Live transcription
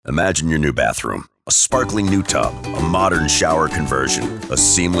Imagine your new bathroom. A sparkling new tub, a modern shower conversion, a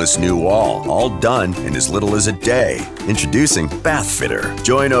seamless new wall, all done in as little as a day. Introducing Bath Fitter.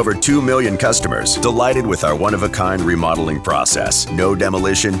 Join over 2 million customers delighted with our one-of-a-kind remodeling process. No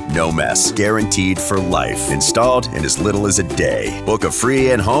demolition, no mess. Guaranteed for life. Installed in as little as a day. Book a free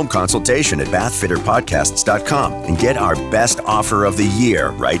in-home consultation at bathfitterpodcasts.com and get our best offer of the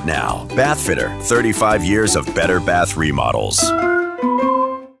year right now. Bath Fitter, 35 years of better bath remodels.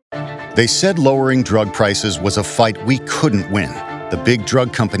 They said lowering drug prices was a fight we couldn't win. The big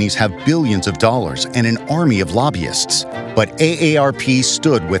drug companies have billions of dollars and an army of lobbyists. But AARP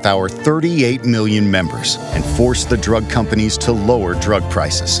stood with our 38 million members and forced the drug companies to lower drug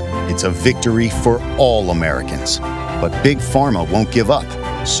prices. It's a victory for all Americans. But Big Pharma won't give up,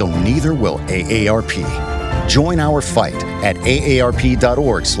 so neither will AARP. Join our fight at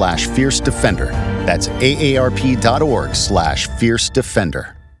aarp.org/fierce defender. That's aarp.org/fierce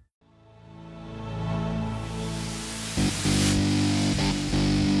defender.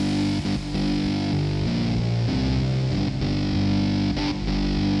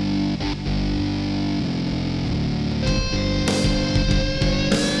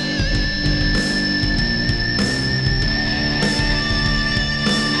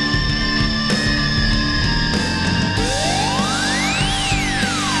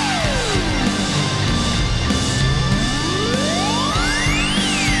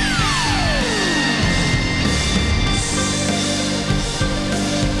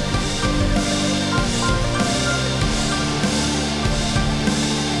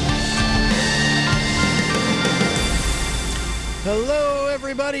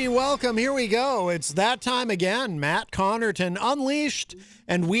 Welcome. Here we go. It's that time again. Matt Connarton Unleashed,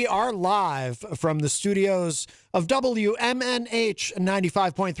 and we are live from the studios of WMNH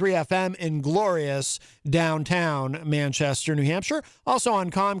 95.3 FM in glorious downtown Manchester, New Hampshire. Also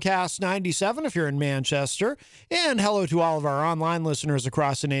on Comcast 97 if you're in Manchester. And hello to all of our online listeners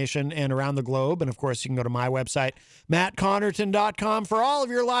across the nation and around the globe. And of course, you can go to my website, mattconnerton.com, for all of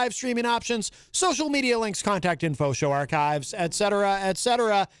your live streaming options, social media links, contact info, show archives, etc.,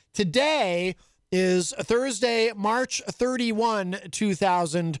 etc. Today is Thursday, March 31,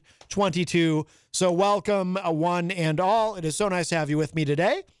 2022. So welcome, one and all. It is so nice to have you with me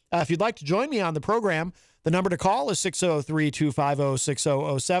today. If you'd like to join me on the program, the number to call is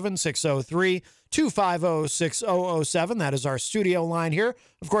 603-250-6007, 603-250-6007. That is our studio line here.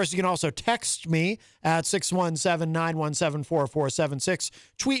 Of course, you can also text me at 617-917-4476,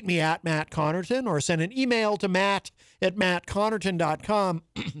 tweet me at Matt Connarton, or send an email to matt@mattconnerton.com.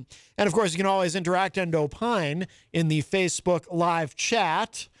 And of course, you can always interact and opine in the Facebook live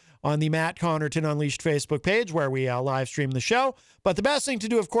chat on the Matt Connarton Unleashed Facebook page, where we live stream the show. But the best thing to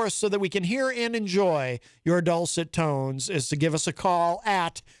do, of course, so that we can hear and enjoy your dulcet tones, is to give us a call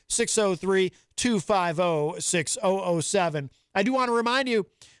at 603-250-6007. I do want to remind you,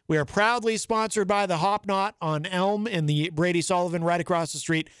 we are proudly sponsored by the Hop Knot on Elm in the Brady Sullivan right across the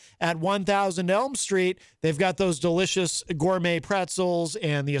street at 1000 Elm Street. They've got those delicious gourmet pretzels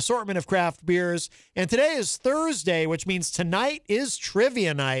and the assortment of craft beers. And today is Thursday, which means tonight is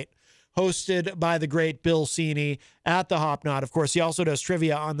trivia night, hosted by the great Bill Cini at the Hop Knot. Of course, he also does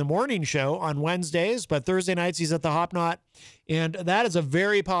trivia on the morning show on Wednesdays, but Thursday nights he's at the Hop Knot, and that is a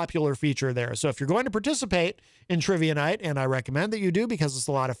very popular feature there. So if you're going to participate in trivia night, and I recommend that you do because it's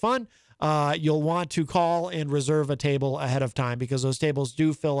a lot of fun, you'll want to call and reserve a table ahead of time because those tables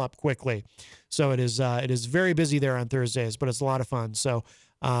do fill up quickly. So it is very busy there on Thursdays, but it's a lot of fun. So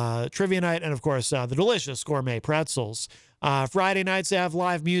trivia night, and of course the delicious gourmet pretzels. Friday nights, they have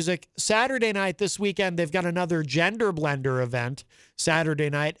live music. Saturday night this weekend, they've got another Gender Blender event, Saturday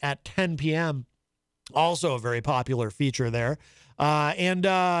night at 10 p.m. Also a very popular feature there.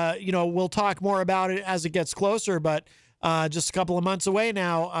 We'll talk more about it as it gets closer, but just a couple of months away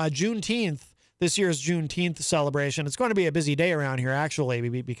now, Juneteenth, this year's Juneteenth celebration. It's going to be a busy day around here, actually,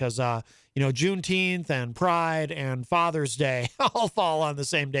 because, Juneteenth and Pride and Father's Day all fall on the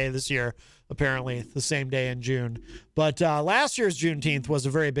same day this year. Apparently the same day in June. But last year's Juneteenth was a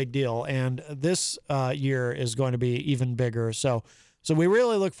very big deal, and this year is going to be even bigger. So we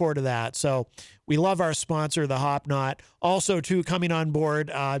really look forward to that. So we love our sponsor, the Hop Knot. Also, too, coming on board,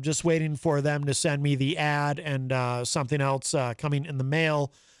 just waiting for them to send me the ad and something else coming in the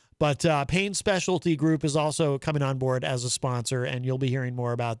mail. But Pain Specialty Group is also coming on board as a sponsor, and you'll be hearing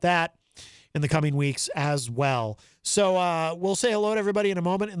more about that in the coming weeks as well. So we'll say hello to everybody in a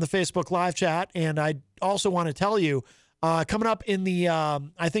moment in the Facebook live chat. And I also want to tell you, coming up in the,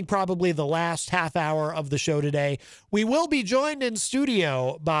 I think probably the last half hour of the show today, we will be joined in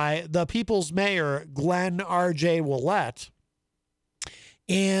studio by the People's Mayor, Glenn R.J. Ouellette.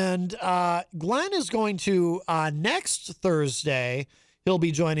 And Glenn is going to, next Thursday, he'll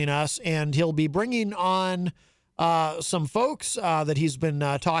be joining us, and he'll be bringing on some folks that he's been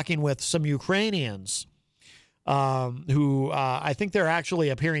talking with, some Ukrainians who I think they're actually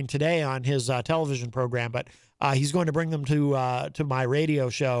appearing today on his television program, but he's going to bring them to my radio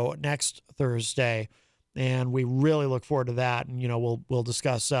show next Thursday, and we really look forward to that. And we'll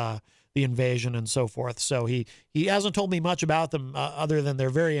discuss the invasion and so forth. So he hasn't told me much about them other than they're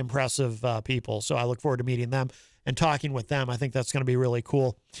very impressive people. So I look forward to meeting them and talking with them. I think that's going to be really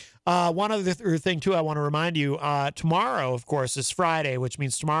cool. One other thing too, I want to remind you, tomorrow, of course, is Friday, which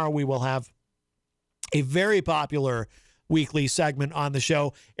means tomorrow we will have a very popular weekly segment on the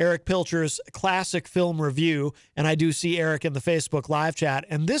show, Eric Pilcher's Classic Film Review. And I do see Eric in the Facebook live chat.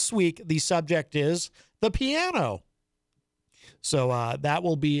 And this week, the subject is the piano. So that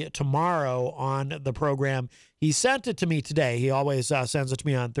will be tomorrow on the program. He sent it to me today. He always sends it to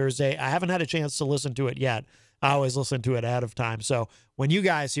me on Thursday. I haven't had a chance to listen to it yet. I always listen to it ahead of time. So when you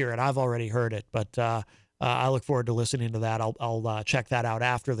guys hear it, I've already heard it. But I look forward to listening to that. I'll check that out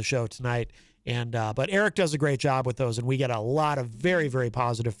after the show tonight. But Eric does a great job with those, and we get a lot of very, very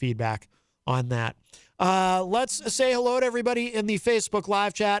positive feedback on that. Let's say hello to everybody in the Facebook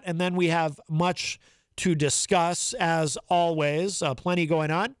live chat, and then we have much to discuss, as always. Plenty going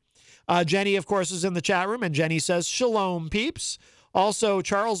on. Jenny, of course, is in the chat room, and Jenny says, "Shalom, peeps." Also,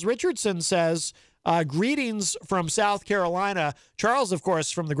 Charles Richardson says, greetings from South Carolina. Charles, of course,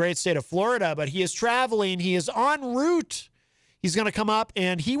 from the great state of Florida, but he is traveling. He is en route. He's going to come up,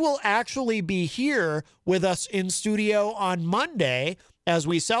 and he will actually be here with us in studio on Monday as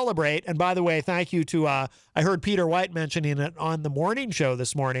we celebrate. And by the way, thank you to, I heard Peter White mentioning it on the morning show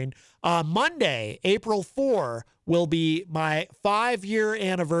this morning. Monday, April 4, will be my 5-year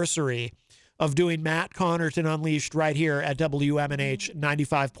anniversary of doing Matt Connarton Unleashed right here at WMNH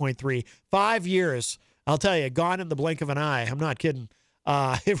 95.3. 5 years. I'll tell you, gone in the blink of an eye. I'm not kidding.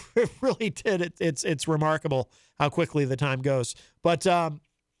 It really did. It's remarkable how quickly the time goes. But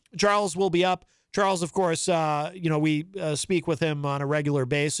Charles will be up. Charles, of course, we speak with him on a regular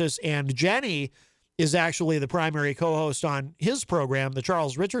basis. And Jenny is actually the primary co-host on his program, The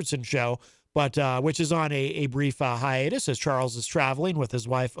Charles Richardson Show, but which is on a brief hiatus as Charles is traveling with his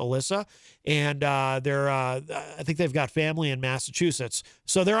wife, Alyssa. And I think they've got family in Massachusetts.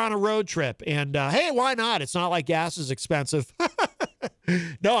 So they're on a road trip. And hey, why not? It's not like gas is expensive.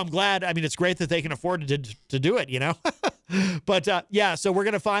 No, I'm glad. I mean, it's great that they can afford to do it, But so we're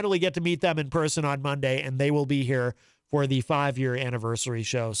going to finally get to meet them in person on Monday, and they will be here for the 5-year anniversary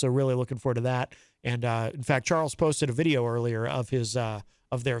show. So really looking forward to that. And in fact, Charles posted a video earlier of his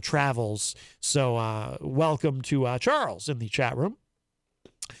of their travels. So welcome to Charles in the chat room.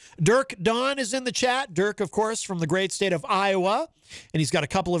 Dirk Don is in the chat. Dirk, of course, from the great state of Iowa. And he's got a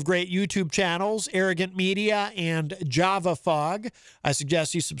couple of great YouTube channels, Arrogant Media and Java Fog. I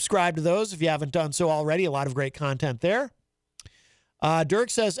suggest you subscribe to those if you haven't done so already. A lot of great content there. Dirk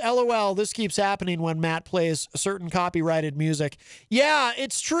says, LOL, this keeps happening when Matt plays certain copyrighted music. Yeah,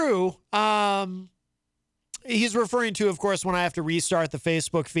 it's true. He's referring to, of course, when I have to restart the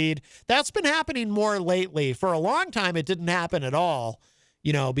Facebook feed. That's been happening more lately. For a long time, it didn't happen at all.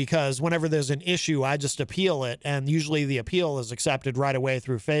 Because whenever there's an issue, I just appeal it. And usually the appeal is accepted right away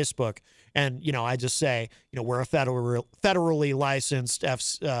through Facebook. And, I just say, we're a federally licensed,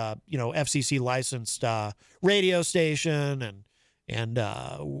 FCC licensed radio station. And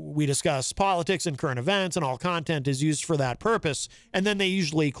we discuss politics and current events, and all content is used for that purpose. And then they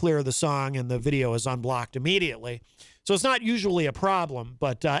usually clear the song and the video is unblocked immediately. So it's not usually a problem,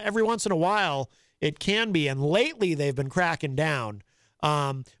 but every once in a while it can be. And lately they've been cracking down.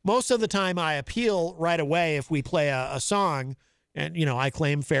 Most of the time I appeal right away if we play a song and, I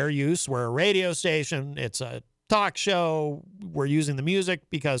claim fair use. We're a radio station. It's a talk show. We're using the music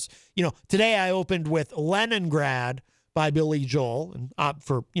because, today I opened with Leningrad by Billy Joel, and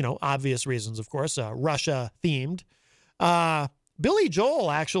for, obvious reasons, of course, Russia themed. Billy Joel,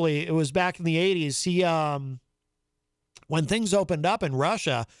 actually, it was back in the 80s. He, when things opened up in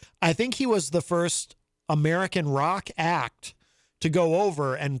Russia, I think he was the first American rock act to go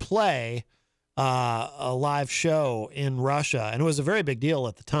over and play a live show in Russia. And it was a very big deal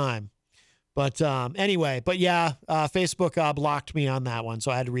at the time. But anyway, Facebook blocked me on that one. So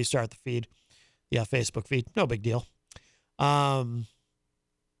I had to restart the feed. Yeah, Facebook feed. No big deal.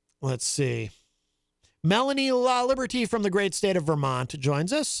 Let's see. Melanie La Liberty from the great state of Vermont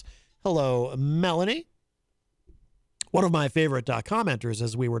joins us. Hello, Melanie. One of my favorite commenters,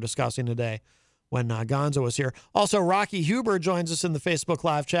 as we were discussing today when Gonzo was here. Also, Rocky Huber joins us in the Facebook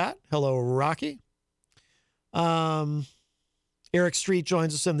live chat. Hello, Rocky. Eric Street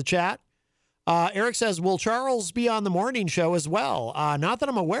joins us in the chat. Eric says, will Charles be on the morning show as well? Not that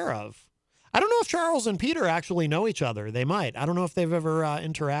I'm aware of. I don't know if Charles and Peter actually know each other. They might. I don't know if they've ever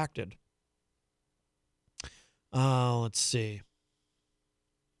interacted. Let's see.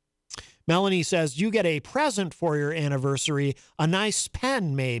 Melanie says, you get a present for your anniversary, a nice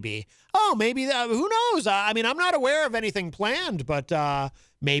pen maybe. Oh, maybe, who knows? I mean, I'm not aware of anything planned, but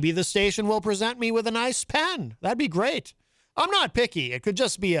maybe the station will present me with a nice pen. That'd be great. I'm not picky. It could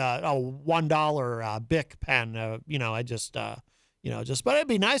just be a $1 Bic pen. But it'd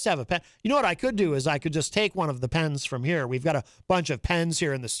be nice to have a pen. You know what I could do is I could just take one of the pens from here. We've got a bunch of pens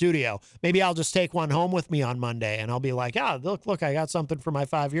here in the studio. Maybe I'll just take one home with me on Monday, and I'll be like, look, I got something for my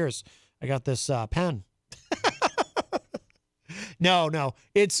 5 years. I got this pen. No.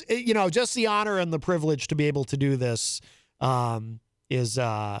 It's, just the honor and the privilege to be able to do this is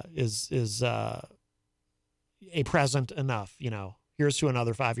a present enough. Here's to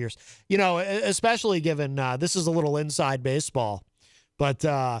another 5 years. Especially given this is a little inside baseball, but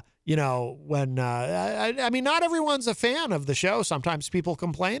when I mean, not everyone's a fan of the show. Sometimes people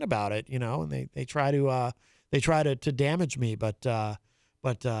complain about it, and they try to damage me, but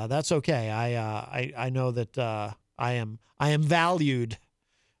that's okay. I know that I am valued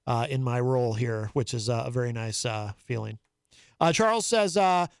in my role here, which is a very nice feeling. Charles says,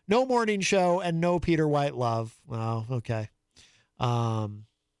 no morning show and no Peter White love. Well, okay. So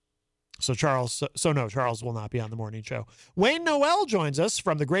Charles will not be on the morning show. Wayne Noel joins us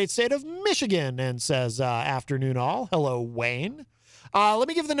from the great state of Michigan and says, afternoon all. Hello, Wayne. Let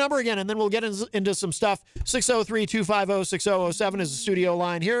me give the number again, and then we'll get into some stuff. 603-250-6007 is the studio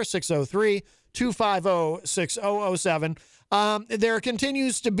line here, 603-250-6007. There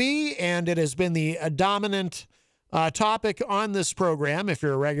continues to be, and it has been the dominant topic on this program. If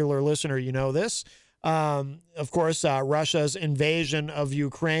you're a regular listener, you know this. Of course, Russia's invasion of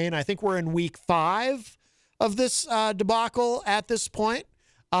Ukraine. I think we're in week 5 of this debacle at this point.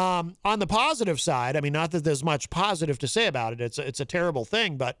 On the positive side, I mean, not that there's much positive to say about it. It's a terrible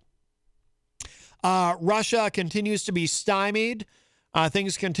thing, but Russia continues to be stymied.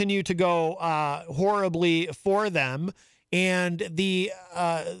 Things continue to go horribly for them. And the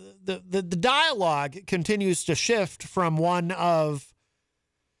dialogue continues to shift from one of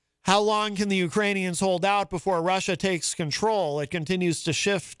how long can the Ukrainians hold out before Russia takes control? It continues to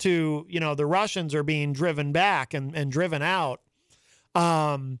shift to, the Russians are being driven back and driven out.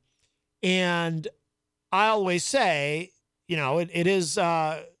 And I always say, it is,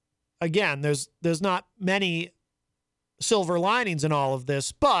 again, there's not many silver linings in all of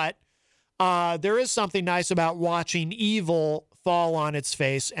this, but there is something nice about watching evil fall on its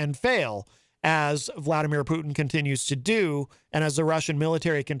face and fail, as Vladimir Putin continues to do, and as the Russian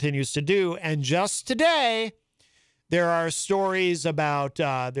military continues to do. And just today, there are stories about,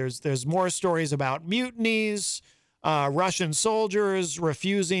 there's more stories about mutinies, Russian soldiers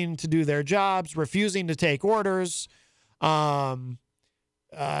refusing to do their jobs, refusing to take orders,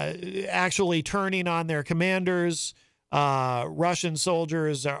 actually turning on their commanders. Russian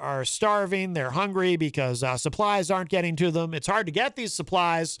soldiers are starving. They're hungry because supplies aren't getting to them. It's hard to get these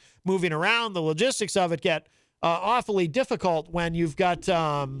supplies moving around. The logistics of it get awfully difficult when you've got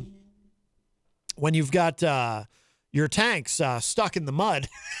your tanks stuck in the mud,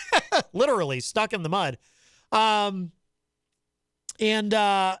 literally stuck in the mud.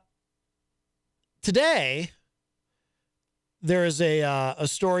 Today there is a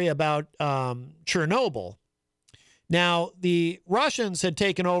story about Chernobyl. Now, the Russians had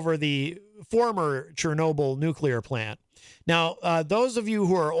taken over the former Chernobyl nuclear plant. Now, those of you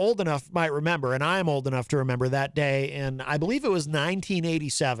who are old enough might remember, and I am old enough to remember that day, and I believe it was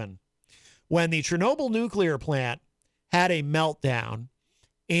 1987, when the Chernobyl nuclear plant had a meltdown,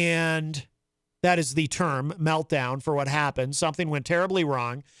 and that is the term, meltdown, for what happened. Something went terribly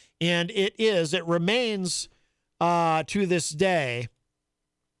wrong, and it remains to this day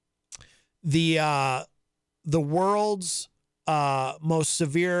the world's most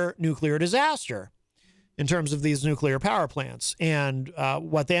severe nuclear disaster in terms of these nuclear power plants. And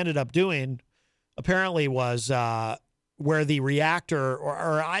what they ended up doing apparently was where the reactor,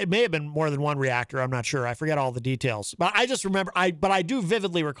 or it may have been more than one reactor, I'm not sure. I forget all the details. But I just remember, but I do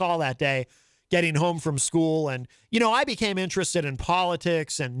vividly recall that day getting home from school. And, I became interested in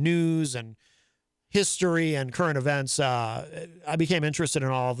politics and news and history and current events. I became interested in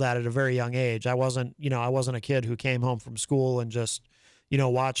all of that at a very young age. I wasn't a kid who came home from school and just,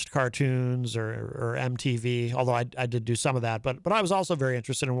 watched cartoons or MTV, although I did do some of that, but I was also very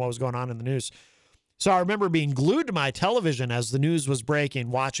interested in what was going on in the news. So I remember being glued to my television as the news was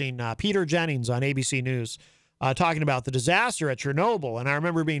breaking, watching Peter Jennings on ABC News talking about the disaster at Chernobyl. And I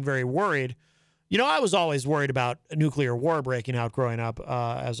remember being very worried. You know, I was always worried about a nuclear war breaking out growing up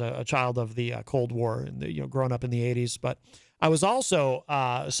as a child of the Cold War and, growing up in the 80s. But I was also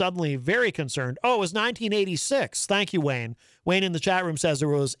suddenly very concerned. Oh, it was 1986. Thank you, Wayne. Wayne in the chat room says it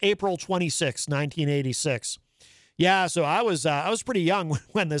was April 26, 1986. Yeah, so I was pretty young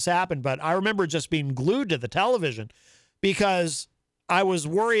when this happened, but I remember just being glued to the television because I was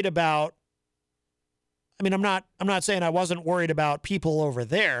worried about. I mean, I'm not saying I wasn't worried about people over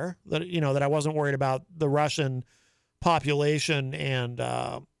there, that I wasn't worried about the Russian population and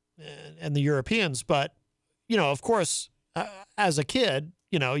the Europeans, but of course, as a kid,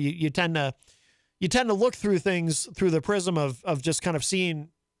 you tend to look through things through the prism of just kind of seeing,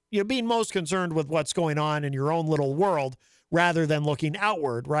 being most concerned with what's going on in your own little world rather than looking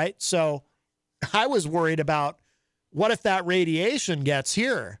outward, right? So I was worried about what if that radiation gets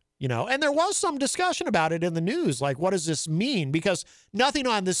here. And there was some discussion about it in the news. Like, what does this mean? Because nothing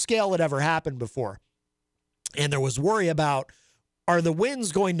on this scale had ever happened before. And there was worry about, are the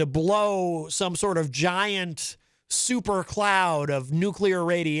winds going to blow some sort of giant super cloud of nuclear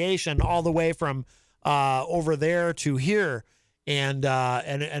radiation all the way from over there to here? And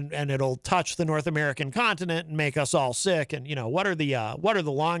it'll touch the North American continent and make us all sick. And, what are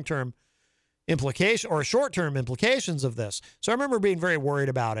the long-term implication or short-term implications of this? So I remember being very worried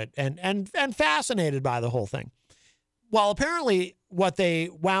about it and fascinated by the whole thing. Well, apparently what they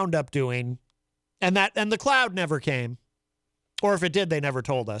wound up doing, and the cloud never came, or if it did, they never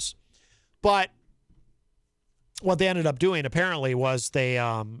told us. But what they ended up doing apparently was they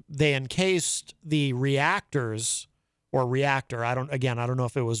encased the reactors or reactor. I don't know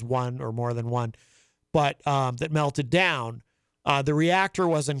if it was one or more than one, but that melted down. The reactor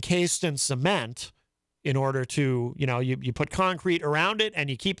was encased in cement in order to, you put concrete around it and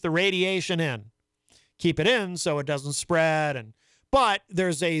you keep the radiation in. Keep it in so it doesn't spread. But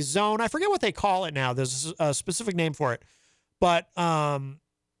there's a zone, I forget what they call it now. There's a specific name for it. But, and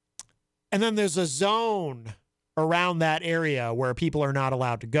then there's a zone around that area where people are not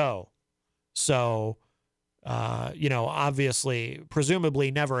allowed to go. So, obviously,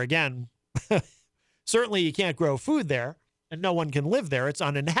 presumably never again. Certainly you can't grow food there. And no one can live there. It's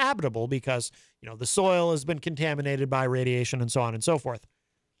uninhabitable because, the soil has been contaminated by radiation and so on and so forth.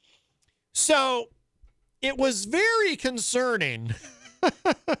 So it was very concerning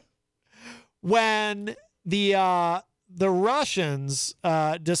when the Russians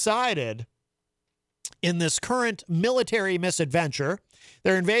decided in this current military misadventure,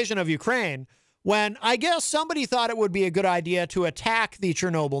 their invasion of Ukraine, when I guess somebody thought it would be a good idea to attack the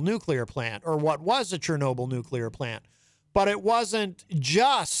Chernobyl nuclear plant, or what was a Chernobyl nuclear plant. But it wasn't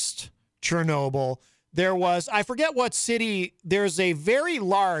just Chernobyl. There was, I forget what city, there's a very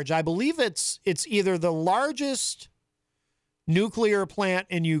large, I believe it's either the largest nuclear plant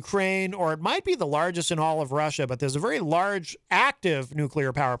in Ukraine, or it might be the largest in all of Russia, but there's a very large active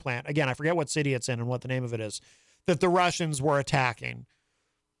nuclear power plant. Again, I forget what city it's in and what the name of it is, that the Russians were attacking.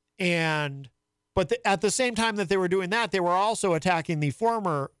 But at the same time that they were doing that, they were also attacking the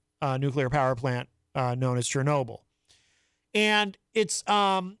former nuclear power plant known as Chernobyl. And it's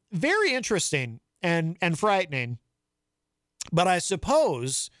very interesting and frightening, but I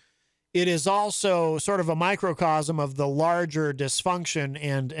suppose it is also sort of a microcosm of the larger dysfunction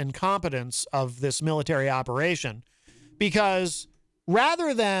and incompetence of this military operation, because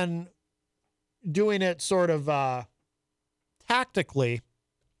rather than doing it sort of tactically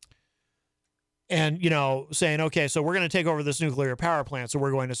and, saying, okay, so we're going to take over this nuclear power plant, so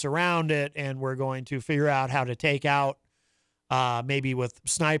we're going to surround it and we're going to figure out how to take out maybe with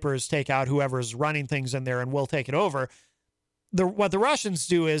snipers, take out whoever's running things in there and we'll take it over. What the Russians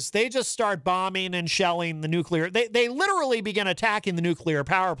do is they just start bombing and shelling the nuclear. They literally begin attacking the nuclear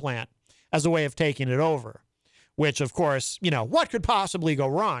power plant as a way of taking it over, which, of course, what could possibly go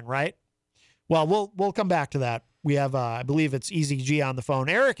wrong, right? Well, we'll come back to that. We have, I believe it's Eazy-G on the phone.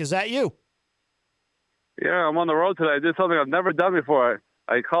 Eric, is that you? Yeah, I'm on the road today. I did something I've never done before.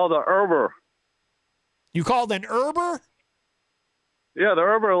 I called an Uber. You called an Uber? Yeah, the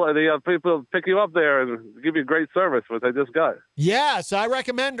Uber, the people pick you up there and give you great service, which I just got. Yes, I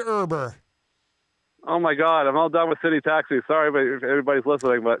recommend Uber. Oh, my God. I'm all done with city taxi. Sorry if everybody's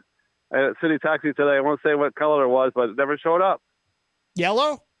listening, but I had a city taxi today. I won't say what color it was, but it never showed up.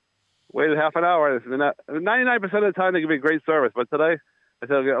 Yellow? Waited half an hour. 99% of the time, they give me great service, but today I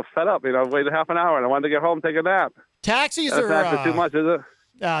said, I'm fed up. I waited half an hour, and I wanted to get home and take a nap. Taxis That's are too much, is it?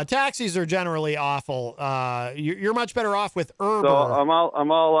 Taxis are generally awful. You're much better off with Uber. So I'm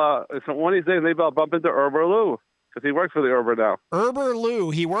all. So one of these days, maybe I'll bump into Uber Lou because he works for the Uber now. Uber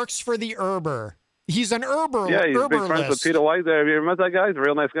Lou, he works for the Uber. He's an herbalist. Yeah, he's big friends with Peter White there. Have you ever met that guy? He's a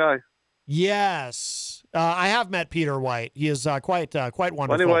real nice guy. Yes. I have met Peter White. He is quite wonderful.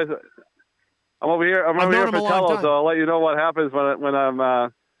 Well, anyways, I'm over here for Tello, so I'll let you know what happens when I'm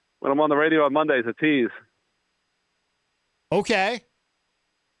on the radio on Mondays, a tease. Okay.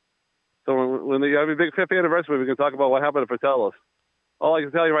 So when you have a big 50th anniversary, we can talk about what happened at Fratello's. All I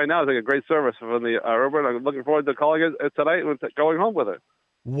can tell you right now is like a great service from the Urban. I'm looking forward to calling it tonight and going home with it.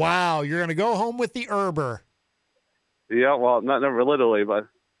 Wow, you're going to go home with the Urber. Yeah, well, never literally, but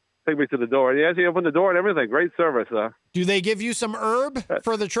take me to the door. He actually opened the door and everything. Great service. Do they give you some herb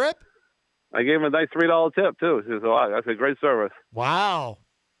for the trip? I gave him a nice $3 tip, too. So wow, that's a great service. Wow.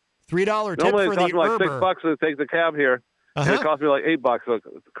 $3 tip Normally for the it costs me like $6 to take the cab here. And it cost me like $8, so a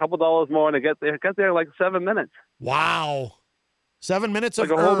couple dollars more, and I get there in like 7 minutes. Wow. 7 minutes like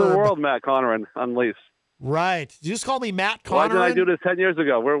of a whole herb. new world, Matt Connarton Unleashed. Right. Did you just call me Matt Connarton? Why didn't I do this 10 years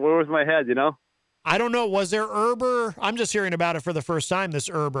ago? Where was my head, you know? I don't know. Was there Urber? I'm just hearing about it for the first time, this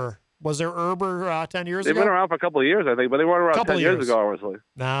Urber. Was there Urber 10 years ago? They've been around for a couple of years, I think, but they weren't around 10 years ago, obviously.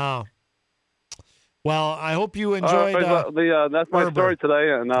 No. Well, I hope you enjoyed that's my Urber. story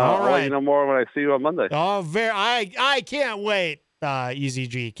today, and I'll let you know more when I see you on Monday. Oh, I can't wait,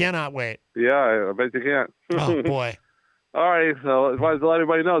 Eazy-G. Cannot wait. Yeah, I bet you can't. Oh, boy. All right, so I wanted to let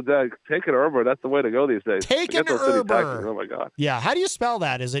everybody know that take an Urber. That's the way to go these days. Take an Urber. Oh, my God. Yeah, how do you spell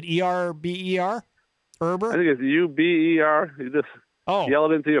that? Is it E-R-B-E-R? Urber? I think it's U-B-E-R. You just yell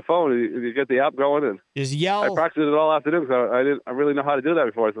it into your phone. You get the app going. And just yell. I practiced it all afternoon because I really know how to do that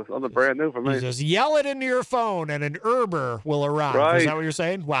before. So it's something brand new for me. Just yell it into your phone and an Urber will arrive. Right. Is that what you're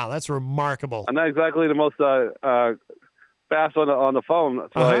saying? Wow, that's remarkable. I'm not exactly the most fast on the phone,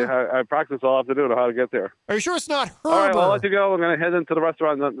 so I practiced all afternoon on how to get there. Are you sure it's not Herber? All right, well, I'll let you go. I'm going to head into the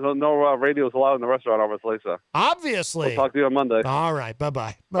restaurant. No radio is allowed in the restaurant, obviously. So obviously. We'll talk to you on Monday. All right,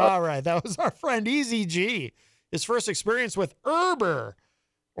 bye-bye. All right, that was our friend Eazy-G. His first experience with Urber.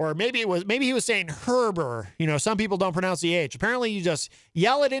 Or maybe he was saying Herber. You know, some people don't pronounce the H. Apparently you just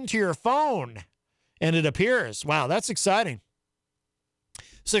yell it into your phone and it appears. Wow, that's exciting.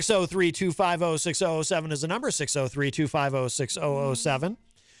 603-250-6007 is the number.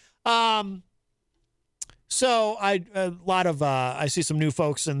 603-250-6007. So I see some new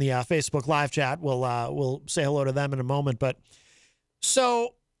folks in the Facebook live chat. We'll say hello to them in a moment. But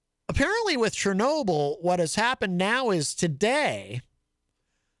so apparently with Chernobyl, what has happened now is today,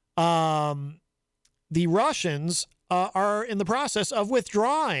 the Russians are in the process of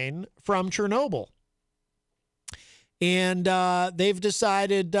withdrawing from Chernobyl. And they've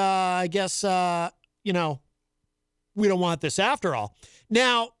decided, I guess, we don't want this after all.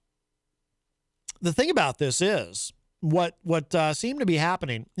 Now, the thing about this is what seemed to be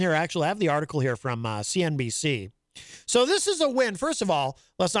happening here. Actually, I have the article here from CNBC. So this is a win. First of all,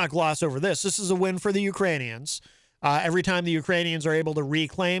 let's not gloss over this. This is a win for the Ukrainians. Every time the Ukrainians are able to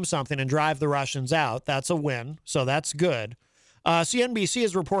reclaim something and drive the Russians out, that's a win. So that's good. CNBC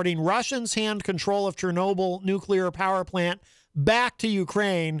is reporting Russians hand control of Chernobyl nuclear power plant back to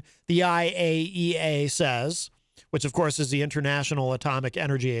Ukraine, the IAEA says, which of course is the International Atomic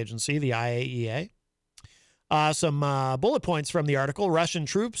Energy Agency, the IAEA. Some bullet points from the article. Russian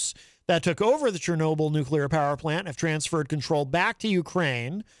troops that took over the Chernobyl nuclear power plant have transferred control back to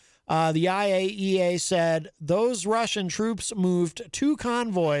Ukraine. The IAEA said those Russian troops moved 2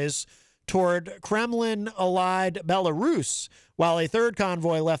 convoys toward Kremlin-allied Belarus, while a third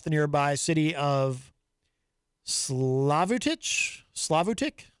convoy left the nearby city of Slavutic.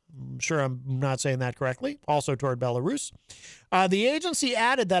 I'm sure I'm not saying that correctly. Also toward Belarus. The agency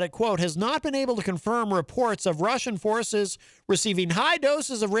added that it, quote, has not been able to confirm reports of Russian forces receiving high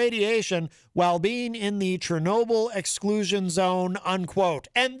doses of radiation while being in the Chernobyl exclusion zone, unquote.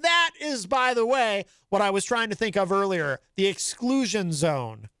 And that is, by the way, what I was trying to think of earlier, the exclusion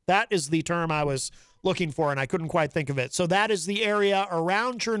zone. That is the term I was looking for, and I couldn't quite think of it. So that is the area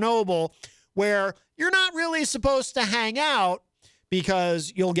around Chernobyl where you're not really supposed to hang out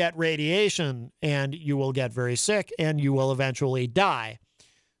because you'll get radiation and you will get very sick and you will eventually die.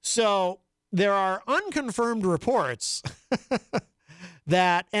 So there are unconfirmed reports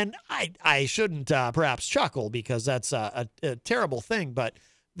that, and I shouldn't perhaps chuckle because that's a terrible thing, but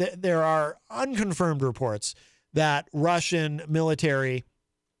there are unconfirmed reports that Russian military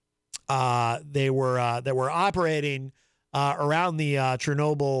that were operating around the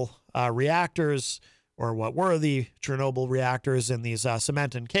Chernobyl reactors, or what were the Chernobyl reactors in these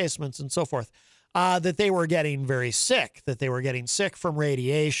cement encasements and so forth, that they were getting very sick, that they were getting sick from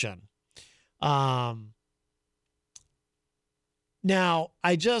radiation. Now,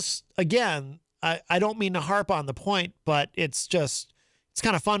 I don't mean to harp on the point, but it's just, it's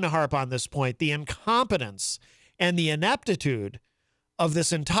kind of fun to harp on this point, the incompetence and the ineptitude of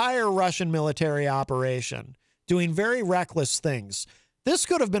this entire Russian military operation, doing very reckless things. This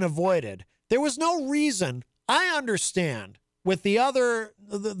could have been avoided. There was no reason. I understand with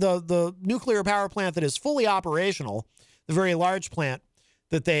the nuclear power plant that is fully operational, the very large plant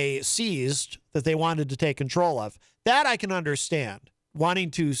that they seized, that they wanted to take control of, that I can understand,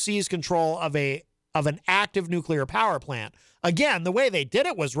 wanting to seize control of an active nuclear power plant. Again, the way they did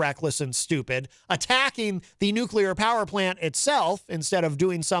it was reckless and stupid, attacking the nuclear power plant itself instead of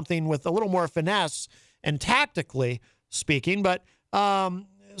doing something with a little more finesse and tactically speaking. But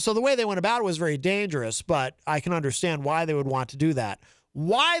so the way they went about it was very dangerous, but I can understand why they would want to do that.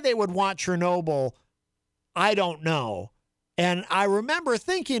 Why they would want Chernobyl, I don't know. And I remember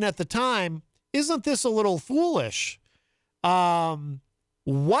thinking at the time, isn't this a little foolish?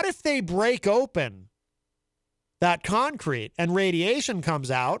 What if they break open that concrete and radiation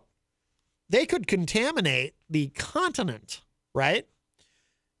comes out? They could contaminate the continent, right?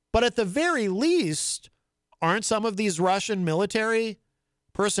 But at the very least, aren't some of these Russian military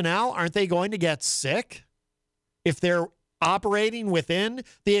personnel, aren't they going to get sick if they're operating within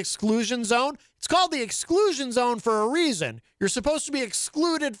the exclusion zone? It's called the exclusion zone for a reason. You're supposed to be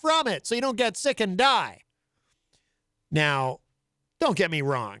excluded from it so you don't get sick and die. Now, don't get me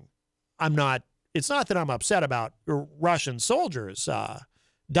wrong. It's not that I'm upset about Russian soldiers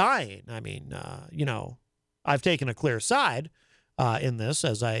dying. I mean, I've taken a clear side in this,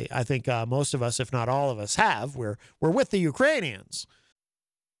 as I think most of us, if not all of us, have. We're with the Ukrainians.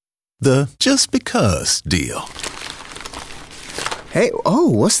 The just because deal. Hey,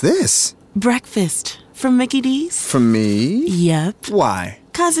 what's this? Breakfast from Mickey D's. From me? Yep. Why?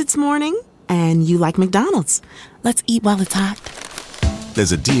 'Cause it's morning and you like McDonald's. Let's eat while it's hot.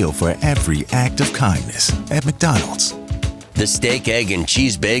 There's a deal for every act of kindness at McDonald's. The steak, egg, and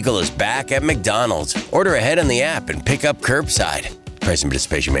cheese bagel is back at McDonald's. Order ahead on the app and pick up curbside. Price and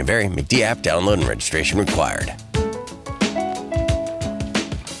participation may vary. McD app download and registration required.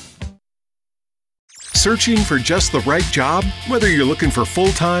 Searching for just the right job? Whether you're looking for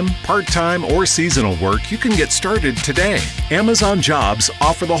full-time, part-time, or seasonal work, you can get started today. Amazon Jobs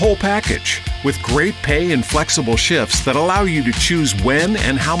offer the whole package with great pay and flexible shifts that allow you to choose when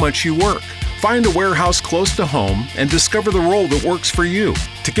and how much you work. Find a warehouse close to home and discover the role that works for you.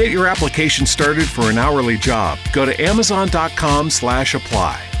 To get your application started for an hourly job, go to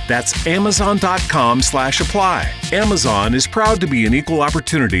amazon.com/apply. That's amazon.com/apply. Amazon is proud to be an equal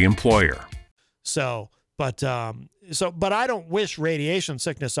opportunity employer. But I don't wish radiation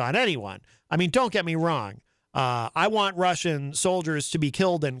sickness on anyone. I mean, don't get me wrong. I want Russian soldiers to be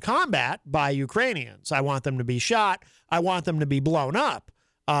killed in combat by Ukrainians. I want them to be shot. I want them to be blown up.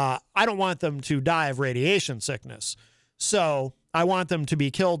 I don't want them to die of radiation sickness. So I want them to be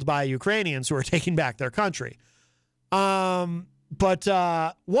killed by Ukrainians who are taking back their country. But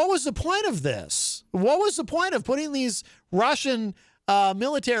what was the point of this? What was the point of putting these Russian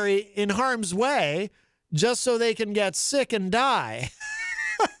military in harm's way just so they can get sick and die?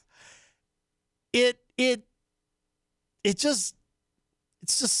 It's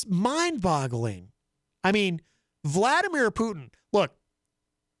just mind-boggling. I mean, Vladimir Putin, look,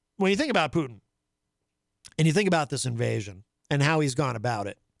 when you think about Putin and you think about this invasion and how he's gone about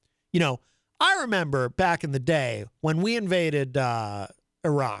it, I remember back in the day when we invaded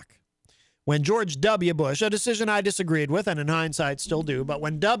Iraq, when George W. Bush, a decision I disagreed with and in hindsight still do, but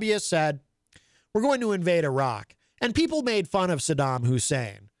when W said, we're going to invade Iraq, and people made fun of Saddam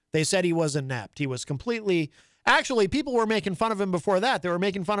Hussein. They said he was inept. He was actually, people were making fun of him before that. They were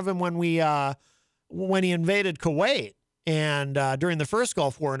making fun of him when he invaded Kuwait. And during the first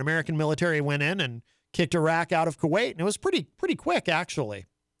Gulf War, an American military went in and kicked Iraq out of Kuwait. And it was pretty quick, actually.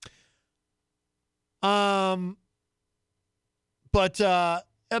 But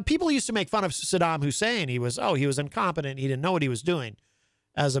people used to make fun of Saddam Hussein. He was incompetent. He didn't know what he was doing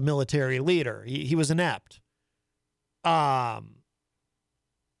as a military leader. He was inept. I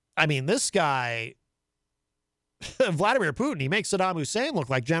mean, this guy, Vladimir Putin, he makes Saddam Hussein look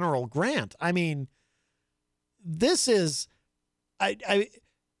like General Grant. I mean, this is,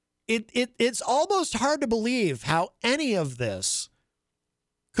 it's almost hard to believe how any of this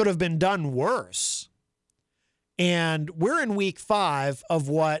could have been done worse. And we're in week 5 of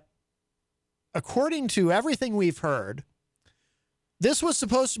what, according to everything we've heard, this was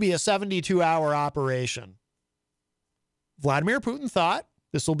supposed to be a 72-hour operation. Vladimir Putin thought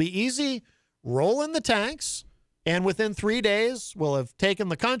this will be easy, roll in the tanks, and within 3 days, we'll have taken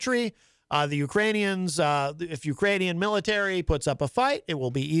the country. The Ukrainians, if Ukrainian military puts up a fight, it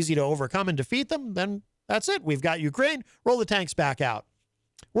will be easy to overcome and defeat them. Then that's it. We've got Ukraine. Roll the tanks back out.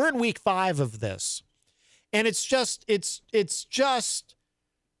 We're in week 5 of this. And it's just,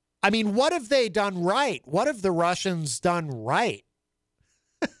 I mean, what have they done right? What have the Russians done right?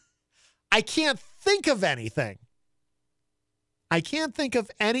 I can't think of anything.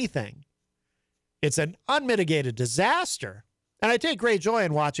 It's an unmitigated disaster. And I take great joy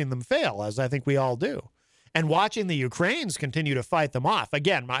in watching them fail, as I think we all do. And watching the Ukrainians continue to fight them off.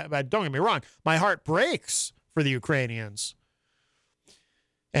 Again, don't get me wrong, my heart breaks for the Ukrainians.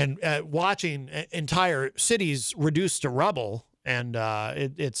 And watching entire cities reduced to rubble, and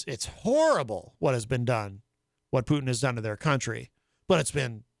it's horrible what has been done, what Putin has done to their country. But it's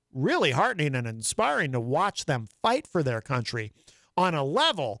been really heartening and inspiring to watch them fight for their country on a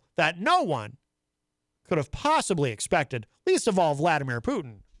level that no one could have possibly expected, least of all Vladimir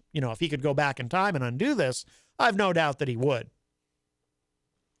Putin. You know, if he could go back in time and undo this, I've no doubt that he would.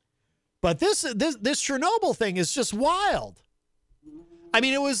 But this Chernobyl thing is just wild. I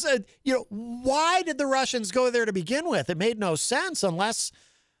mean, it was, why did the Russians go there to begin with? It made no sense unless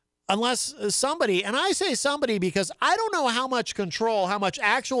somebody, and I say somebody because I don't know how much control, how much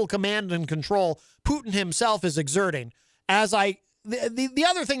actual command and control Putin himself is exerting. The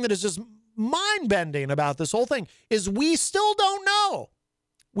other thing that is just mind-bending about this whole thing is we still don't know.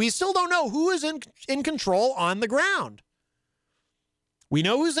 We still don't know who is in control on the ground. We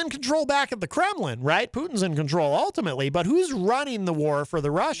know who's in control back at the Kremlin, right? Putin's in control ultimately, but who's running the war for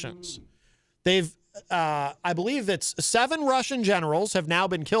the Russians? They've, I believe it's 7 Russian generals have now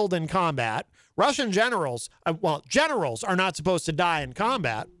been killed in combat. Russian generals, generals are not supposed to die in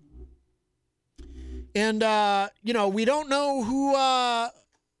combat. And, we don't know who,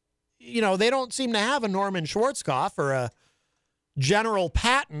 they don't seem to have a Norman Schwarzkopf or a General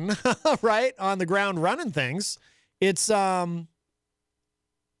Patton, right, on the ground running things. It's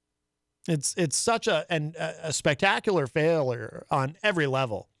such a spectacular failure on every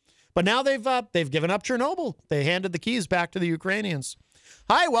level. But now they've given up Chernobyl. They handed the keys back to the Ukrainians.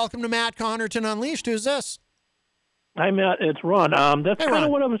 Hi, welcome to Matt Connarton Unleashed. Who's this? Hi, Matt. It's Ron. That's kind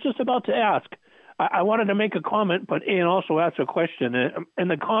of what I was just about to ask. I wanted to make a comment, and also ask a question. And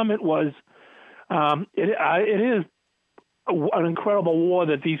the comment was, it is an incredible war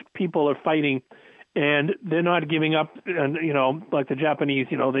that these people are fighting, and they're not giving up. And like the Japanese,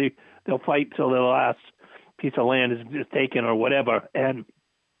 they'll fight till the last piece of land is taken or whatever. And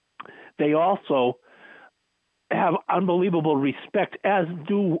they also have unbelievable respect, as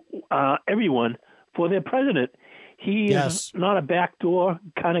do everyone, for their president. He is not a backdoor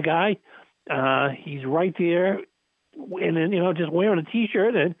kind of guy. He's right there, and then just wearing a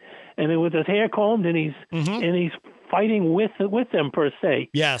T-shirt and with his hair combed, and he's fighting with them per se.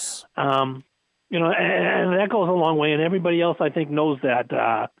 Yes. And that goes a long way, and everybody else I think knows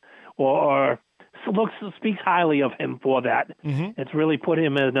that, or speaks highly of him for that. It's really put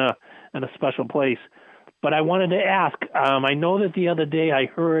him in a special place. But I wanted to ask. I know that the other day I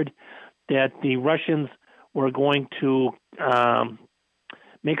heard that the Russians were going to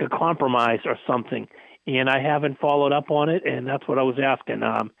make a compromise or something, and I haven't followed up on it, and that's what I was asking.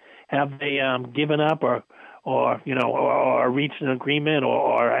 Have they given up or reached an agreement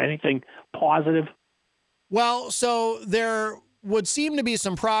or anything positive? Well, so there would seem to be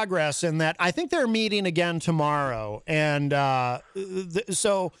some progress in that. I think they're meeting again tomorrow, and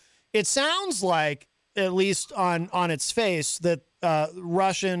so it sounds like, at least on its face, that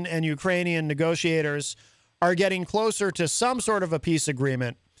Russian and Ukrainian negotiators are getting closer to some sort of a peace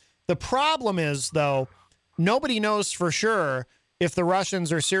agreement. The problem is, though, nobody knows for sure if the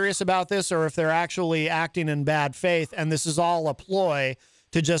Russians are serious about this or if they're actually acting in bad faith, and this is all a ploy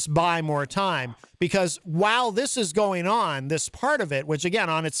to just buy more time. Because while this is going on, this part of it, which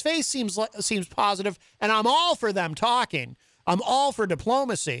again on its face seems positive, and I'm all for them talking, I'm all for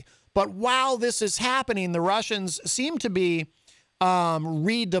diplomacy. But while this is happening, the Russians seem to be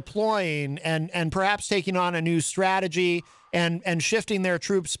redeploying and perhaps taking on a new strategy and shifting their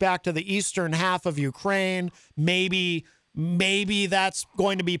troops back to the eastern half of Ukraine. Maybe that's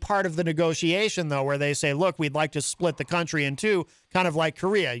going to be part of the negotiation, though, where they say, look, we'd like to split the country in two, kind of like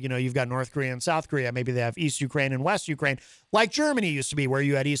Korea. You've got North Korea and South Korea. Maybe they have East Ukraine and West Ukraine, like Germany used to be, where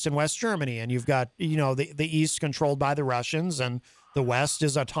you had East and West Germany, and you've got, the East controlled by the Russians and the West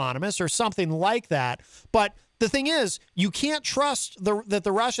is autonomous or something like that. But the thing is, you can't trust that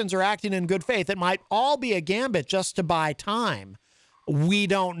the Russians are acting in good faith. It might all be a gambit just to buy time. We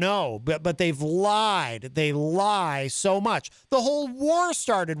don't know, but they've lied. They lie so much. The whole war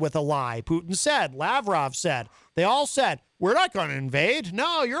started with a lie. Putin said, Lavrov said, they all said, we're not going to invade.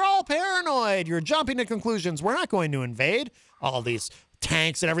 No, you're all paranoid. You're jumping to conclusions. We're not going to invade. All these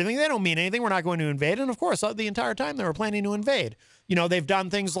tanks and everything, they don't mean anything. We're not going to invade. And of course, the entire time they were planning to invade. You know, they've done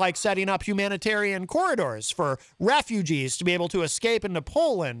things like setting up humanitarian corridors for refugees to be able to escape into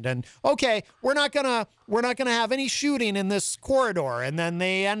Poland. And okay, we're not gonna have any shooting in this corridor. And then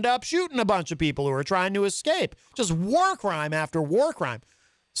they end up shooting a bunch of people who are trying to escape. Just war crime after war crime.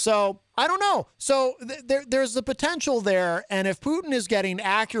 So I don't know. So there's the potential there. And if Putin is getting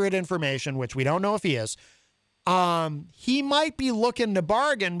accurate information, which we don't know if he is, he might be looking to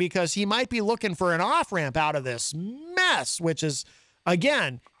bargain because he might be looking for an off-ramp out of this mess, which is,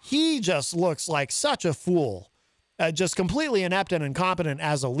 again, he just looks like such a fool, just completely inept and incompetent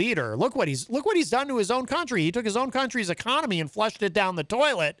as a leader. Look what he's done to his own country. He took his own country's economy and flushed it down the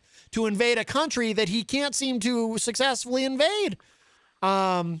toilet to invade a country that he can't seem to successfully invade.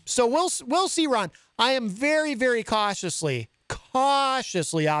 So we'll see, Ron. I am very, very cautiously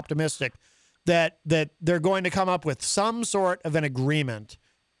optimistic that they're going to come up with some sort of an agreement,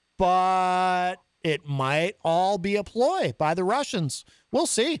 but it might all be a ploy by the Russians. We'll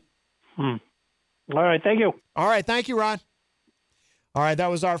see. All right. Thank you. All right. Thank you, Ron. All right.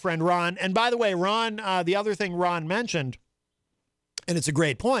 That was our friend Ron. And by the way, Ron, the other thing Ron mentioned, and it's a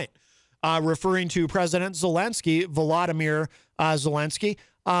great point, referring to President Zelensky, Volodymyr Zelensky,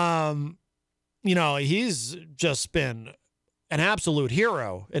 you know, he's just been an absolute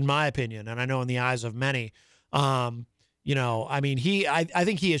hero, in my opinion, and I know in the eyes of many. You know, I mean, I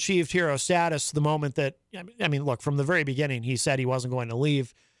think he achieved hero status the moment that, I mean, look, from the very beginning, he said he wasn't going to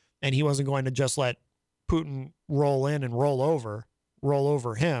leave, and he wasn't going to just let Putin roll in and roll over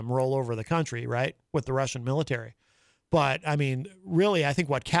the country, right, with the Russian military. But, I mean, really, I think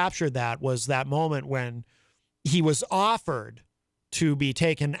what captured that was that moment when he was offered to be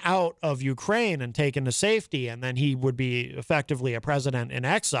taken out of Ukraine and taken to safety, and then he would be effectively a president in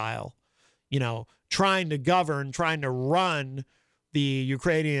exile, you know, trying to govern, trying to run the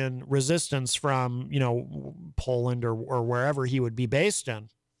Ukrainian resistance from, you know, Poland or wherever he would be based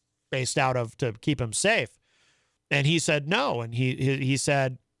out of to keep him safe. And he said no, and he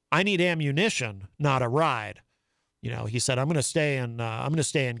said, I need ammunition, not a ride. You know, he said, I'm going to stay in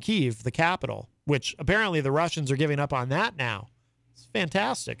Kyiv, the capital, which apparently the Russians are giving up on that now. It's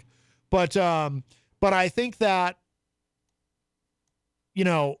fantastic. But I think that, you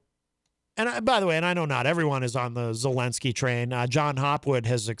know, and by the way, and I know not everyone is on the Zelensky train. John Hopwood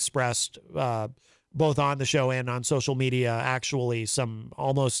has expressed, both on the show and on social media, actually some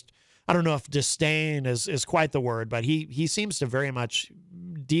almost, I don't know if disdain is quite the word, but he seems to very much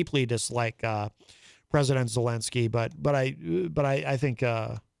deeply dislike President Zelensky. But I think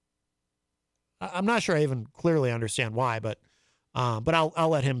I'm not sure I even clearly understand why, but I'll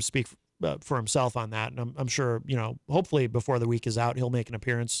let him speak for himself on that, and I'm sure, you know, hopefully before the week is out, he'll make an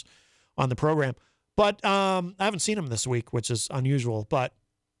appearance on the program. But I haven't seen him this week, which is unusual. But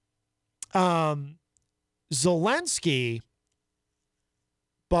Zelensky,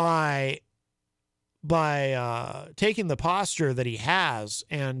 by taking the posture that he has,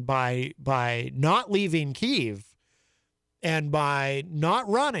 and by not leaving Kyiv, and by not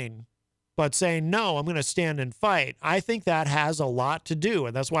running, but saying, no, I'm going to stand and fight, I think that has a lot to do,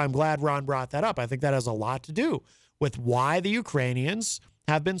 and that's why I'm glad Ron brought that up. I think that has a lot to do with why the Ukrainians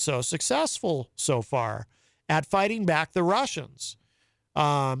have been so successful so far at fighting back the Russians.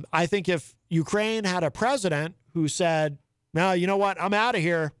 I think if Ukraine had a president who said, no, you know what, I'm out of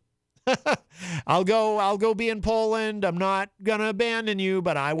here. I'll go be in Poland. I'm not going to abandon you,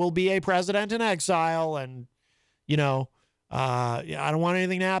 but I will be a president in exile. And, you know, I don't want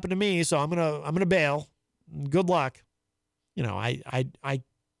anything to happen to me, so I'm going to bail. Good luck. You know, I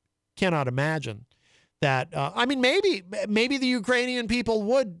cannot imagine that. I mean, maybe the Ukrainian people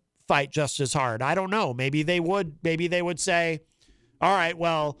would fight just as hard. I don't know. Maybe they would say, all right,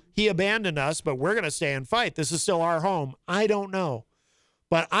 well, he abandoned us, but we're going to stay and fight. This is still our home. I don't know.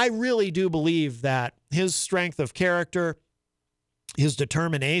 But I really do believe that his strength of character, his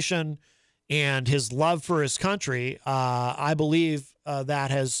determination, and his love for his country, I believe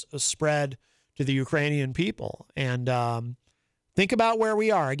that has spread to the Ukrainian people. And think about where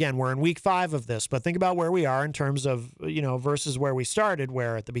we are. Again, we're in week 5 of this, but think about where we are in terms of, you know, versus where we started,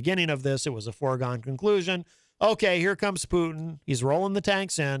 where at the beginning of this, it was a foregone conclusion. Okay, here comes Putin. He's rolling the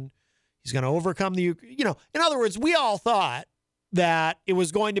tanks in. He's going to overcome the, you know, in other words, we all thought that it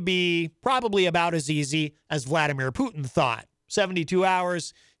was going to be probably about as easy as Vladimir Putin thought. 72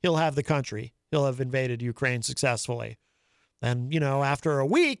 hours, he'll have the country. He'll have invaded Ukraine successfully. And, you know, after a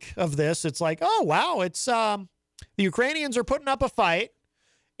week of this, it's like, oh, wow, it's the Ukrainians are putting up a fight.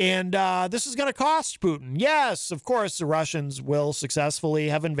 And this is going to cost Putin. Yes, of course, the Russians will successfully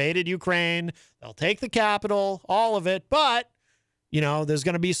have invaded Ukraine. They'll take the capital, all of it. But, there's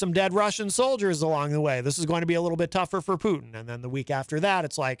going to be some dead Russian soldiers along the way. This is going to be a little bit tougher for Putin. And then the week after that,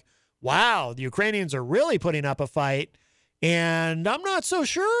 it's like, wow, the Ukrainians are really putting up a fight. And I'm not so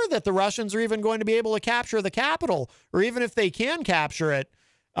sure that the Russians are even going to be able to capture the capital, or even if they can capture it,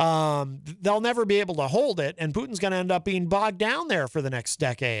 they'll never be able to hold it, and Putin's going to end up being bogged down there for the next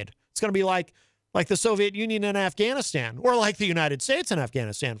decade. It's going to be like the Soviet Union in Afghanistan, or like the United States in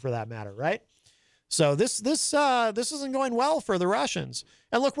Afghanistan, for that matter, right? So this isn't going well for the Russians.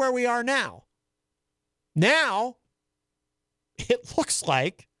 And look where we are now. Now, it looks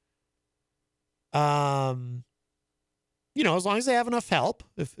like, as long as they have enough help,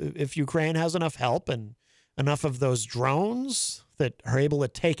 if Ukraine has enough help and enough of those drones that are able to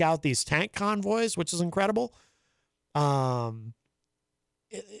take out these tank convoys, which is incredible. It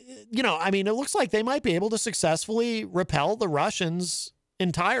looks like they might be able to successfully repel the Russians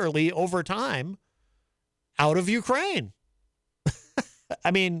entirely over time out of Ukraine.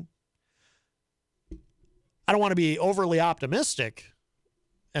 I mean, I don't want to be overly optimistic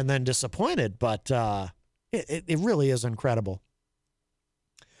and then disappointed, but it really is incredible.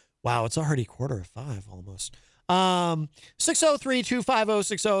 Wow, it's already 4:45 almost.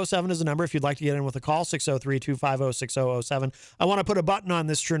 603-250-6007 is the number if you'd like to get in with a call, 603-250-6007. I want to put a button on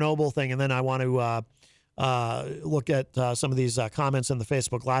this Chernobyl thing, and then I want to look at some of these comments in the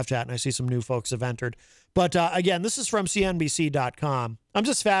Facebook live chat, and I see some new folks have entered. But again, this is from CNBC.com. I'm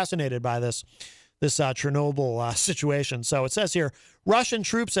just fascinated by this Chernobyl situation. So it says here, Russian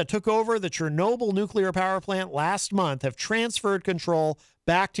troops that took over the Chernobyl nuclear power plant last month have transferred control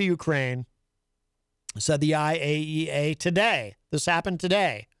back to Ukraine, said the IAEA today. This happened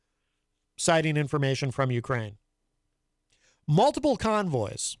today, citing information from Ukraine. Multiple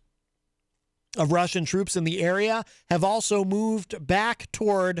convoys of Russian troops in the area have also moved back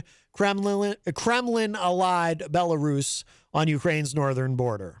toward Kremlin-allied Belarus on Ukraine's northern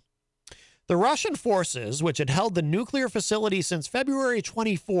border. The Russian forces, which had held the nuclear facility since February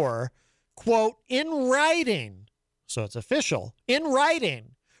 24, quote, in writing, so it's official, in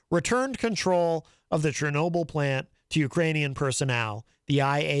writing, returned control of the Chernobyl plant to Ukrainian personnel, the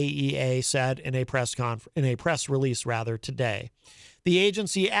IAEA said in a press release today. The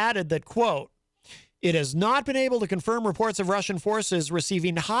agency added that, quote, it has not been able to confirm reports of Russian forces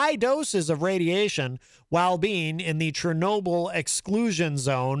receiving high doses of radiation while being in the Chernobyl exclusion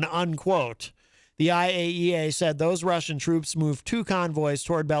zone, unquote. The IAEA said those Russian troops moved 2 convoys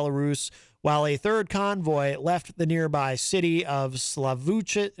toward Belarus, while a third convoy left the nearby city of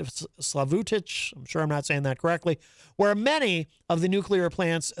Slavutich, I'm sure I'm not saying that correctly, where many of the nuclear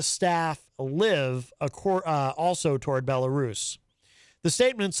plant's staff live, also toward Belarus. The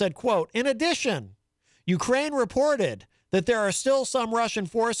statement said, quote, in addition, Ukraine reported that there are still some Russian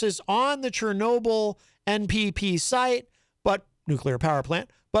forces on the Chernobyl NPP site, nuclear power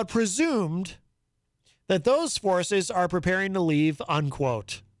plant, but presumed that those forces are preparing to leave,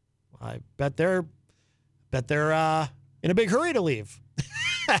 unquote. I bet they're in a big hurry to leave,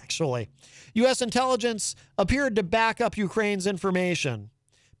 actually. U.S. intelligence appeared to back up Ukraine's information.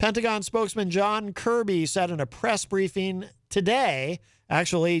 Pentagon spokesman John Kirby said in a press briefing today,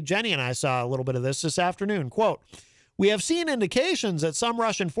 actually, Jenny and I saw a little bit of this afternoon, quote, we have seen indications that some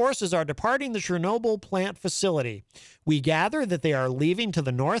Russian forces are departing the Chernobyl plant facility. We gather that they are leaving to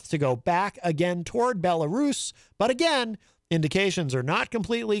the north to go back again toward Belarus, but again, indications are not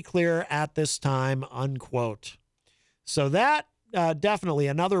completely clear at this time, unquote. So that definitely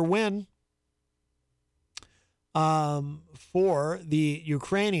another win for the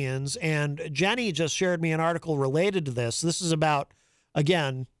Ukrainians. And Jenny just shared me an article related to this. This is about,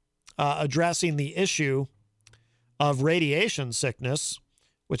 again, addressing the issue of radiation sickness,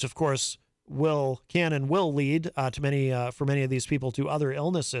 which of course can and will lead for many of these people to other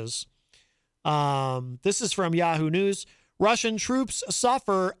illnesses. This is from Yahoo News. Russian troops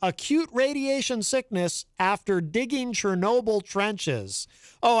suffer acute radiation sickness after digging Chernobyl trenches.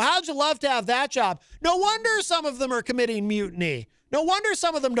 Oh, how'd you love to have that job? No wonder some of them are committing mutiny. No wonder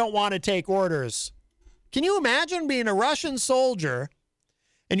some of them don't want to take orders. Can you imagine being a Russian soldier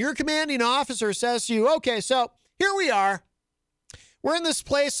and your commanding officer says to you, okay, so here we are. We're in this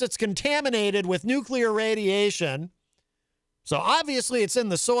place that's contaminated with nuclear radiation. So obviously it's in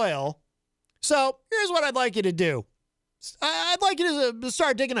the soil. So here's what I'd like you to do. I'd like you to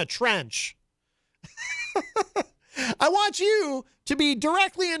start digging a trench. I want you to be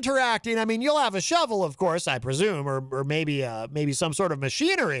directly interacting. I mean, you'll have a shovel, of course, I presume, or maybe some sort of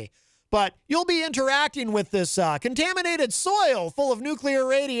machinery. but you'll be interacting with this contaminated soil full of nuclear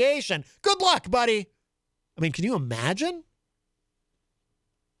radiation. Good luck, buddy. I mean, can you imagine?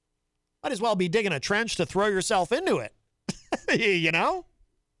 Might as well be digging a trench to throw yourself into it. You know?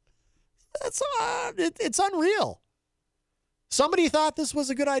 It's unreal. Somebody thought this was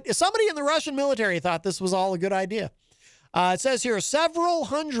a good idea. Somebody in the Russian military thought this was all a good idea. It says here, several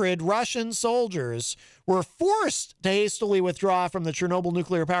hundred Russian soldiers were forced to hastily withdraw from the Chernobyl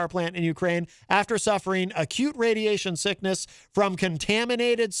nuclear power plant in Ukraine after suffering acute radiation sickness from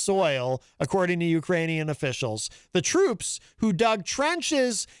contaminated soil, according to Ukrainian officials. The troops who dug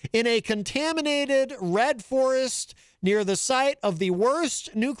trenches in a contaminated red forest near the site of the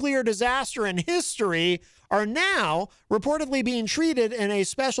worst nuclear disaster in history are now reportedly being treated in a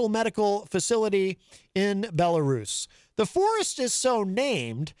special medical facility in Belarus. The forest is so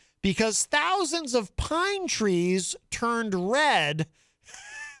named because thousands of pine trees turned red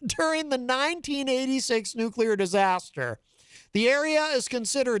during the 1986 nuclear disaster. The area is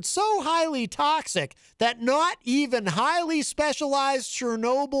considered so highly toxic that not even highly specialized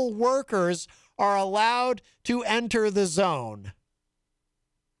Chernobyl workers are allowed to enter the zone.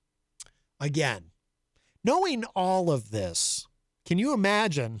 Again, knowing all of this, can you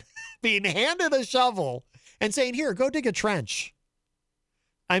imagine being handed a shovel and saying, here, go dig a trench?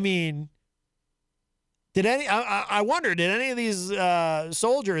 I mean, I wonder, did any of these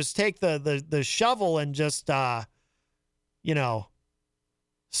soldiers take the shovel and just,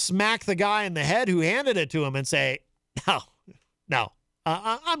 smack the guy in the head who handed it to him and say, no,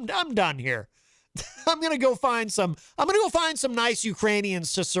 I'm done here. I'm going to go find some nice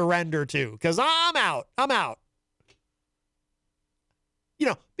Ukrainians to surrender to, because I'm out.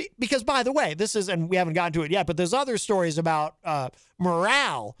 Because, by the way, this is, and we haven't gotten to it yet, but there's other stories about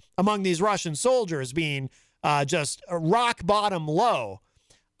morale among these Russian soldiers being just rock bottom low.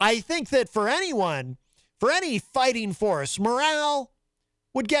 I think that for any fighting force, morale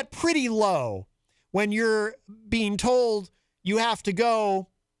would get pretty low when you're being told you have to go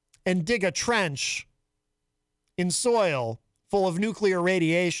and dig a trench in soil full of nuclear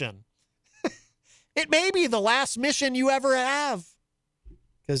radiation. It may be the last mission you ever have.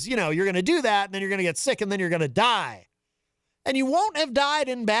 Because, you're going to do that, and then you're going to get sick, and then you're going to die. And you won't have died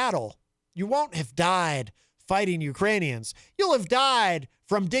in battle. You won't have died fighting Ukrainians. You'll have died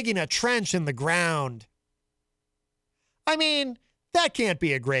from digging a trench in the ground. I mean, that can't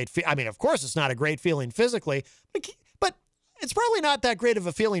be a great I mean, of course it's not a great feeling physically, but it's probably not that great of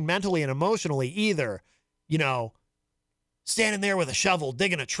a feeling mentally and emotionally either. Standing there with a shovel,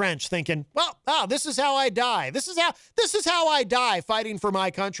 digging a trench, thinking, well, this is how I die. This is how I die fighting for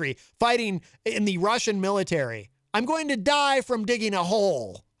my country, fighting in the Russian military. I'm going to die from digging a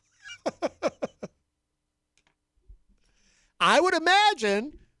hole. I would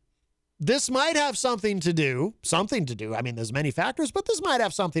imagine this might have something to do. I mean, there's many factors, but this might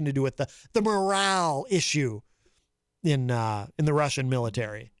have something to do with the morale issue in the Russian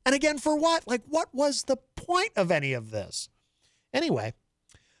military. And again, for what? Like, what was the point of any of this? Anyway,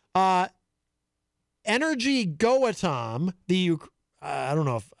 Energoatom, I don't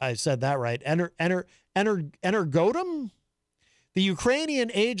know if I said that right. Energoatom, the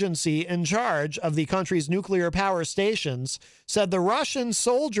Ukrainian agency in charge of the country's nuclear power stations, said the Russian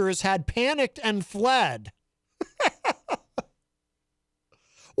soldiers had panicked and fled.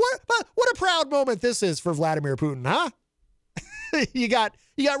 What a proud moment this is for Vladimir Putin, huh? You got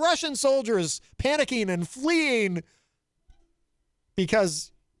Russian soldiers panicking and fleeing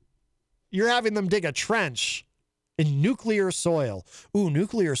because you're having them dig a trench in nuclear soil. Ooh,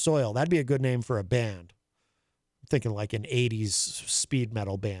 nuclear soil. That'd be a good name for a band. I'm thinking like an 80s speed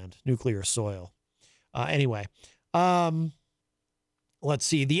metal band, Nuclear Soil. Anyway, let's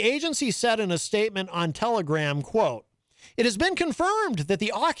see. The agency said in a statement on Telegram, quote, "It has been confirmed that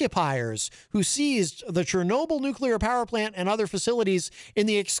the occupiers who seized the Chernobyl nuclear power plant and other facilities in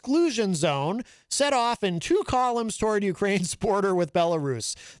the exclusion zone set off in 2 columns toward Ukraine's border with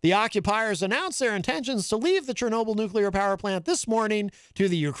Belarus. The occupiers announced their intentions to leave the Chernobyl nuclear power plant this morning to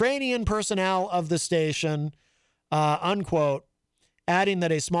the Ukrainian personnel of the station," unquote, adding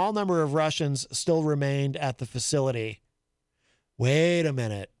that a small number of Russians still remained at the facility. Wait a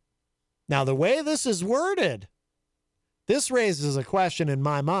minute. Now, the way this is worded, this raises a question in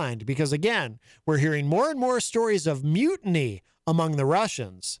my mind because, again, we're hearing more and more stories of mutiny among the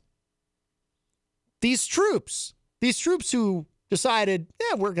Russians. These troops who decided,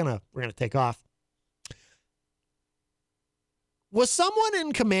 we're gonna take off. Was someone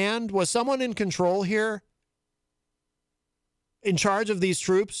in command? Was someone in control here? In charge of these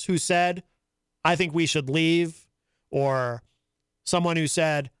troops who said, I think we should leave? Or someone who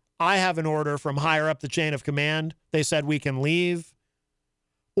said, I have an order from higher up the chain of command. They said we can leave.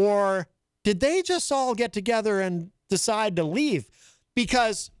 Or did they just all get together and decide to leave?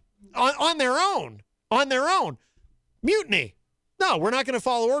 Because on their own, mutiny. No, we're not going to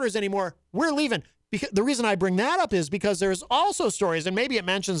follow orders anymore. We're leaving. Because the reason I bring that up is because there's also stories, and maybe it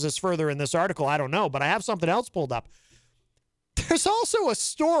mentions this further in this article, I don't know, but I have something else pulled up. There's also a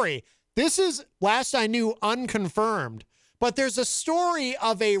story. This is, last I knew, unconfirmed, but there's a story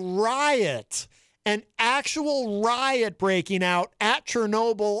of a riot, an actual riot breaking out at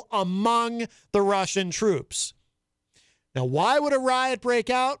Chernobyl among the Russian troops. Now, why would a riot break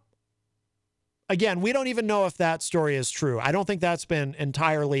out? Again, we don't even know if that story is true. I don't think that's been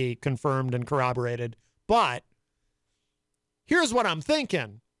entirely confirmed and corroborated. But here's what I'm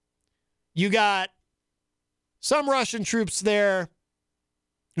thinking. You got some Russian troops there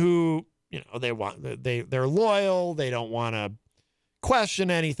who, they're loyal. They don't want to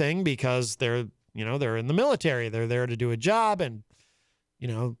question anything because they're in the military. They're there to do a job, and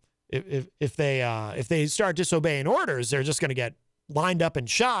if they start disobeying orders, they're just going to get lined up and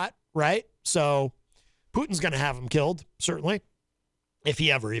shot, right? So Putin's going to have them killed, certainly, if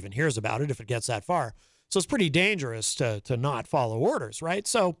he ever even hears about it, if it gets that far. So it's pretty dangerous to not follow orders, right?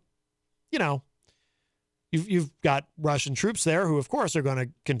 So, you've got Russian troops there who, of course, are going to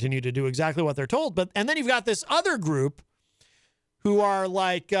continue to do exactly what they're told. And then you've got this other group who are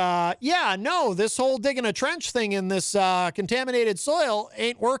like, this whole digging a trench thing in this contaminated soil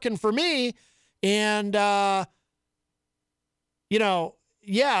ain't working for me. And,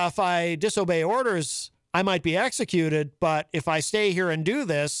 if I disobey orders, I might be executed. But if I stay here and do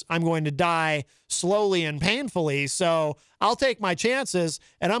this, I'm going to die slowly and painfully. So I'll take my chances,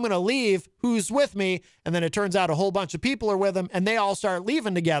 and I'm going to leave. Who's with me? And then it turns out a whole bunch of people are with them, and they all start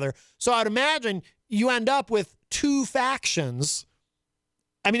leaving together. So I'd imagine you end up with two factions.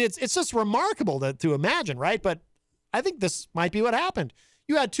 I mean, it's just remarkable to imagine, right? But I think this might be what happened.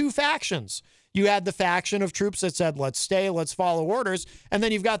 You had two factions. You had the faction of troops that said, let's stay, let's follow orders. And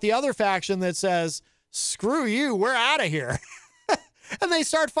then you've got the other faction that says, screw you, we're out of here. And they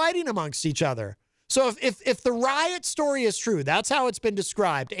start fighting amongst each other. So if the riot story is true, that's how it's been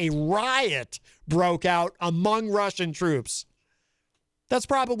described. A riot broke out among Russian troops. That's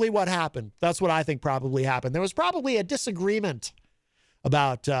probably what happened. That's what I think probably happened. There was probably a disagreement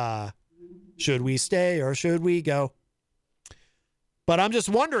about should we stay or should we go? But I'm just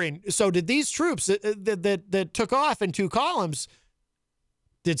wondering, so did these troops that took off in two columns,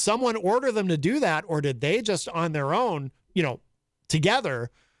 did someone order them to do that, or did they just on their own, together,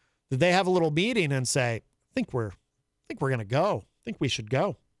 did they have a little meeting and say, I think we're going to go. I think we should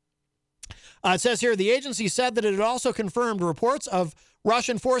go. It says here, the agency said that it had also confirmed reports of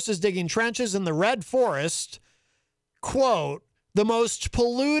Russian forces digging trenches in the Red Forest, quote, the most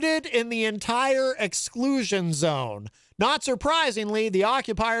polluted in the entire exclusion zone. Not surprisingly, the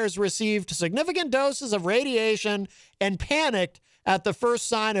occupiers received significant doses of radiation and panicked at the first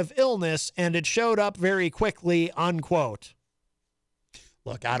sign of illness, and it showed up very quickly, unquote.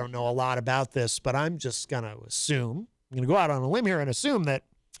 Look, I don't know a lot about this, but I'm just going to assume, I'm going to go out on a limb here and assume that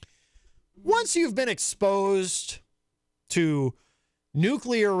once you've been exposed to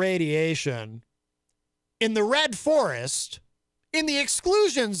nuclear radiation in the Red Forest, in the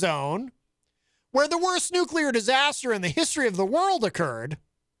exclusion zone, where the worst nuclear disaster in the history of the world occurred,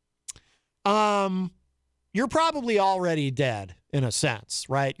 you're probably already dead in a sense,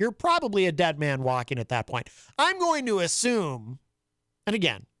 right? You're probably a dead man walking at that point. I'm going to assume, and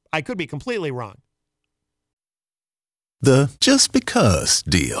again, I could be completely wrong. The just because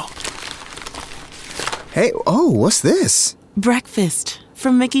deal. Hey, what's this? Breakfast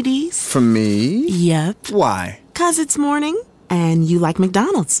from Mickey D's. From me? Yep. Why? 'Cause it's morning and you like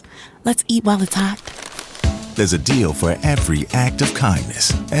McDonald's. Let's eat while it's hot. There's a deal for every act of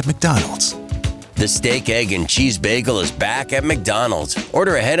kindness at McDonald's. The steak, egg, and cheese bagel is back at McDonald's.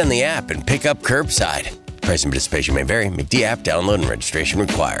 Order ahead on the app and pick up curbside. Price and participation may vary. McD app download and registration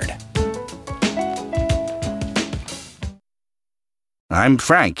required. I'm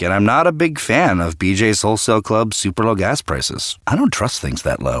Frank, and I'm not a big fan of BJ's Wholesale Club's super low gas prices. I don't trust things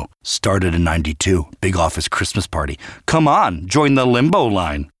that low. Started in 92. Big office Christmas party. Come on, join the limbo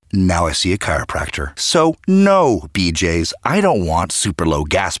line. Now I see a chiropractor. So, no, BJ's, I don't want super low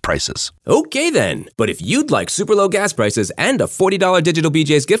gas prices. Okay then, but if you'd like super low gas prices and a $40 digital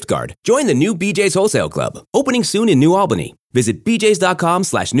BJ's gift card, join the new BJ's Wholesale Club, opening soon in New Albany. Visit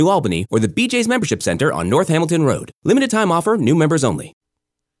bjs.com/New Albany or the BJ's Membership Center on North Hamilton Road. Limited time offer, new members only.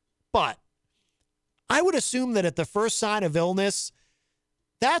 But I would assume that at the first sign of illness,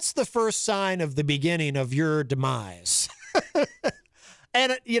 that's the first sign of the beginning of your demise.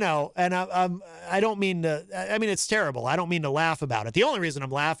 And, I don't mean to, it's terrible. I don't mean to laugh about it. The only reason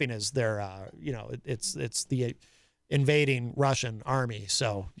I'm laughing is it's the invading Russian army.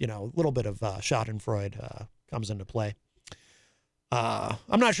 So, a little bit of schadenfreude comes into play.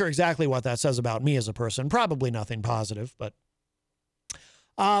 I'm not sure exactly what that says about me as a person. Probably nothing positive, but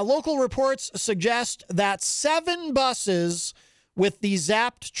local reports suggest that 7 buses with the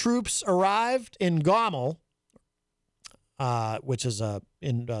zapped troops arrived in Gomel, which is a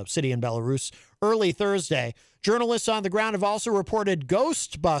city in Belarus, early Thursday. Journalists on the ground have also reported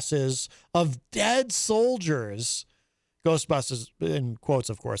ghost buses of dead soldiers. Ghost buses, in quotes,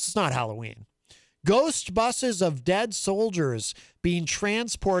 of course. It's not Halloween. Ghost buses of dead soldiers being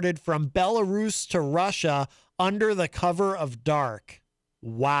transported from Belarus to Russia under the cover of dark.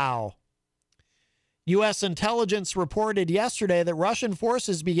 Wow. U.S. intelligence reported yesterday that Russian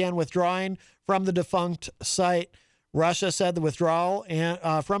forces began withdrawing from the defunct site. Russia said the withdrawal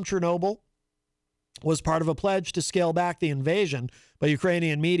from Chernobyl was part of a pledge to scale back the invasion, but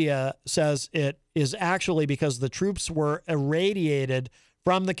Ukrainian media says it is actually because the troops were irradiated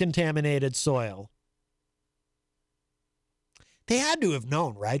from the contaminated soil. They had to have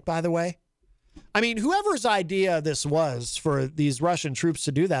known, right, by the way? I mean, whoever's idea this was for these Russian troops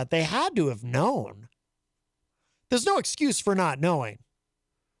to do that, they had to have known. There's no excuse for not knowing.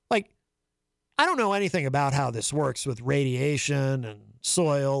 Like, I don't know anything about how this works with radiation and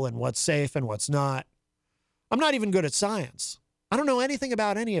soil and what's safe and what's not. I'm not even good at science. I don't know anything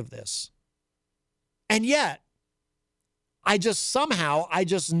about any of this. And yet, I just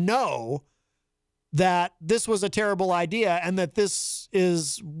know that this was a terrible idea and that this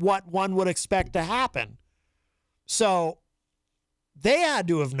is what one would expect to happen. So they had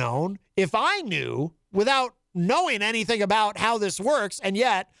to have known. If I knew without knowing anything about how this works, and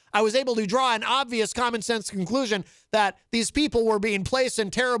yet I was able to draw an obvious common sense conclusion that these people were being placed in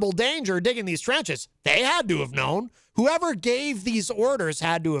terrible danger digging these trenches, they had to have known. Whoever gave these orders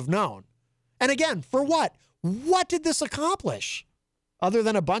had to have known. And again, for what? What did this accomplish other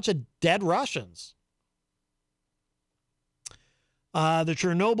than a bunch of dead Russians? The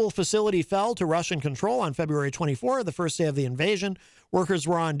Chernobyl facility fell to Russian control on February 24, the first day of the invasion. Workers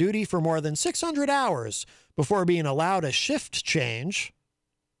were on duty for more than 600 hours before being allowed a shift change.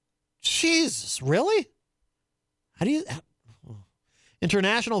 Jesus, really?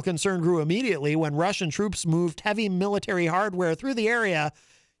 International concern grew immediately when Russian troops moved heavy military hardware through the area,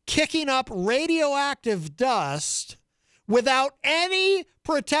 kicking up radioactive dust without any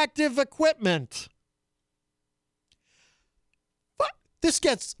protective equipment. This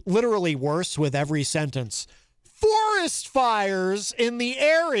gets literally worse with every sentence. Forest fires in the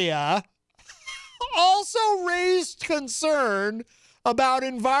area also raised concern about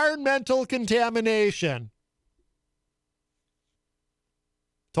environmental contamination.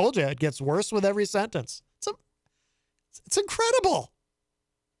 Told you, it gets worse with every sentence. It's incredible.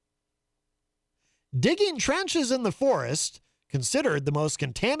 Digging trenches in the forest, considered the most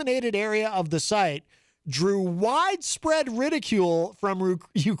contaminated area of the site, drew widespread ridicule from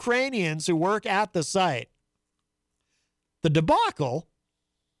Ukrainians who work at the site. The debacle,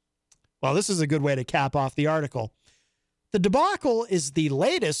 well, this is a good way to cap off the article. The debacle is the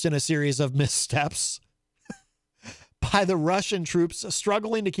latest in a series of missteps by the Russian troops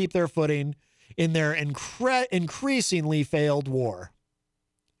struggling to keep their footing in their increasingly failed war.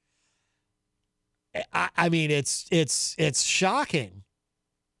 I mean, it's shocking.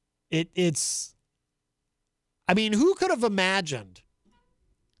 I mean, who could have imagined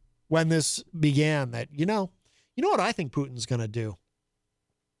when this began that, you know what I think Putin's going to do?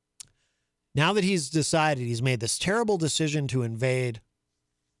 Now that he's decided, he's made this terrible decision to invade,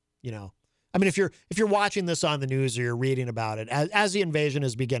 I mean, if you're watching this on the news or you're reading about it as the invasion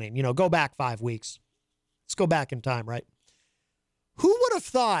is beginning, go back 5 weeks. Let's go back in time, right? Who would have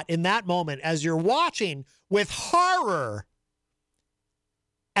thought in that moment, as you're watching with horror,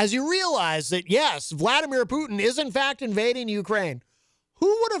 as you realize that, yes, Vladimir Putin is in fact invading Ukraine, who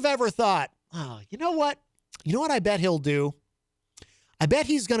would have ever thought, oh, you know what? You know what I bet he'll do? I bet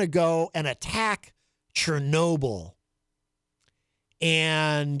he's going to go and attack Chernobyl.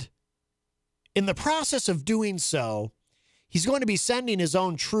 And in the process of doing so, he's going to be sending his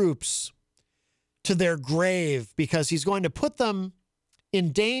own troops to their grave because he's going to put them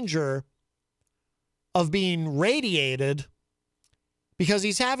in danger of being radiated because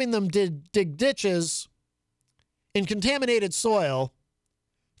he's having them dig ditches in contaminated soil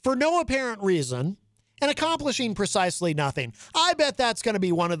for no apparent reason and accomplishing precisely nothing. I bet that's going to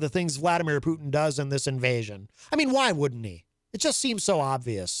be one of the things Vladimir Putin does in this invasion. I mean, why wouldn't he? It just seems so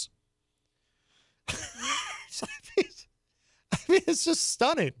obvious. I mean, it's just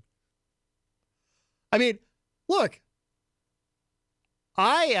stunning. I mean, look,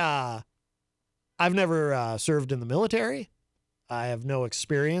 I've never served in the military. I have no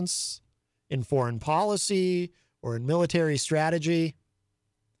experience in foreign policy or in military strategy.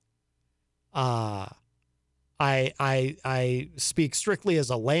 I speak strictly as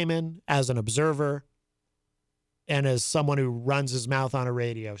a layman, as an observer, and as someone who runs his mouth on a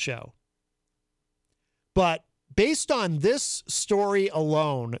radio show. But based on this story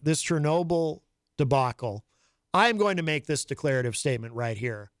alone, this Chernobyl debacle, I'm going to make this declarative statement right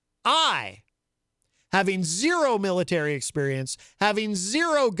here. I, having zero military experience, having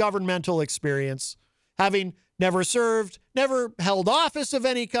zero governmental experience, having never served, never held office of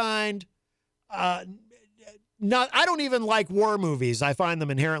any kind, I don't even like war movies. I find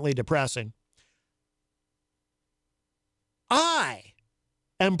them inherently depressing. I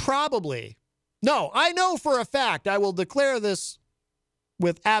am probably, no, I know for a fact, I will declare this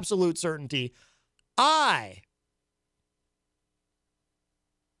with absolute certainty. I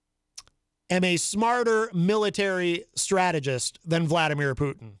am a smarter military strategist than Vladimir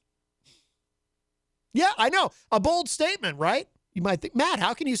Putin. Yeah, I know. A bold statement, right? You might think, Matt,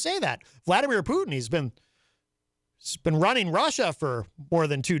 how can you say that? Vladimir Putin, he's been running Russia for more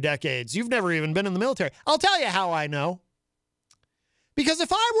than 2 decades. You've never even been in the military. I'll tell you how I know. Because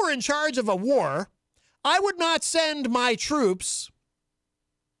if I were in charge of a war, I would not send my troops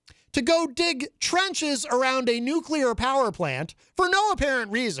to go dig trenches around a nuclear power plant for no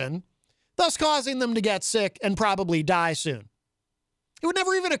apparent reason, thus causing them to get sick and probably die soon. It would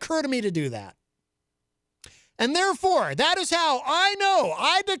never even occur to me to do that. And therefore, that is how I know,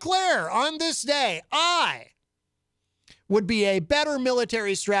 I declare on this day, I would be a better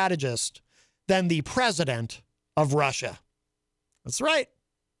military strategist than the president of Russia. That's right.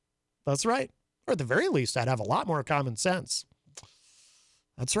 That's right. Or at the very least, I'd have a lot more common sense.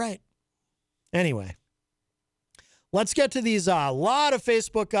 That's right. Anyway, let's get to these lot of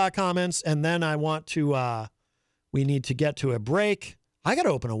Facebook comments, and then I want to, we need to get to a break. I got to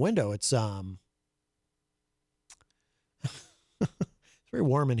open a window. It's it's very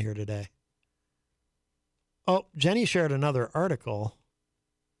warm in here today. Oh, Jenny shared another article.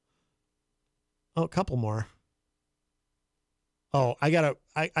 Oh, a couple more. Oh, I gotta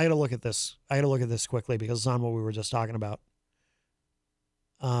look at this. I gotta look at this quickly because it's on what we were just talking about.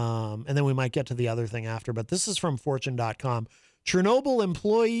 And then we might get to the other thing after, but this is from fortune.com. Chernobyl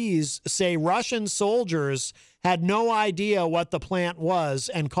employees say Russian soldiers had no idea what the plant was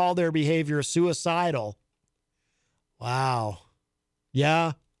and call their behavior suicidal. Wow. Yeah.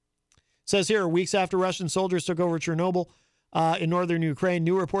 It says here, weeks after Russian soldiers took over Chernobyl in northern Ukraine,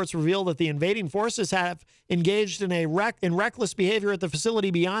 new reports reveal that the invading forces have engaged in reckless behavior at the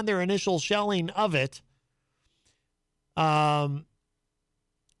facility beyond their initial shelling of it. I'm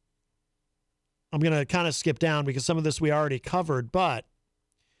going to kind of skip down because some of this we already covered, but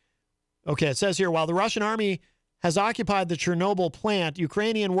okay, it says here, while the Russian army has occupied the Chernobyl plant,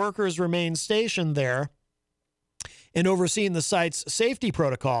 Ukrainian workers remain stationed there and overseeing the site's safety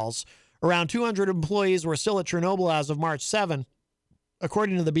protocols. Around 200 employees were still at Chernobyl as of March 7,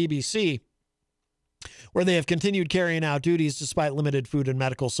 according to the BBC, where they have continued carrying out duties despite limited food and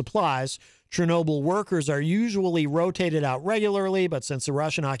medical supplies. Chernobyl workers are usually rotated out regularly, but since the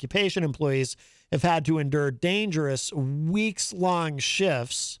Russian occupation, employees have had to endure dangerous weeks-long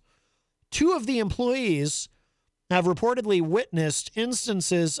shifts. 2 of the employees have reportedly witnessed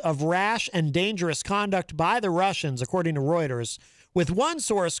instances of rash and dangerous conduct by the Russians, according to Reuters, with one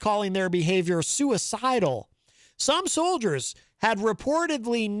source calling their behavior suicidal. Some soldiers had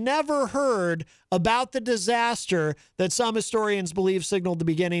reportedly never heard about the disaster that some historians believe signaled the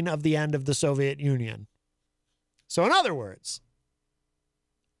beginning of the end of the Soviet Union. So in other words,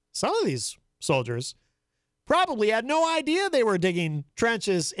 some of these soldiers probably had no idea they were digging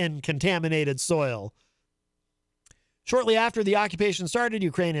trenches in contaminated soil. Shortly after the occupation started,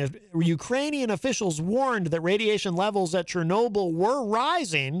 Ukrainian officials warned that radiation levels at Chernobyl were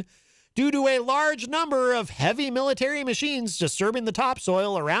rising due to a large number of heavy military machines disturbing the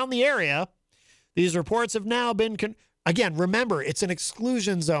topsoil around the area. These reports have now been, again, remember, it's an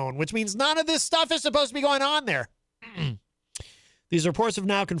exclusion zone, which means none of this stuff is supposed to be going on there. These reports have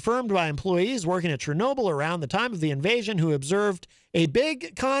now confirmed by employees working at Chernobyl around the time of the invasion who observed a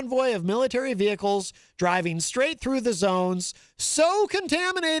big convoy of military vehicles driving straight through the zones, so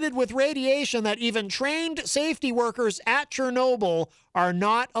contaminated with radiation that even trained safety workers at Chernobyl are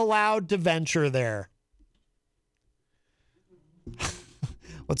not allowed to venture there.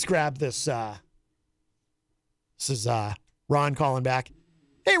 Let's grab this. This is Ron calling back.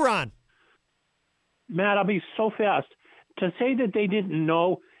 Hey, Ron. Matt, I'll be so fast. to say that they didn't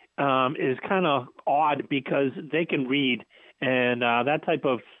know is kind of odd because they can read, and that type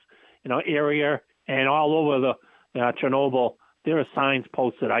of area and all over the Chernobyl, there are signs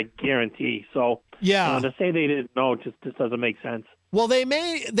posted, I guarantee. So to say they didn't know just doesn't make sense. Well, they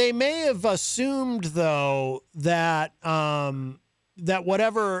may have assumed though that that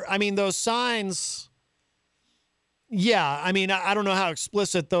whatever, I mean, those signs. Yeah, I mean, I don't know how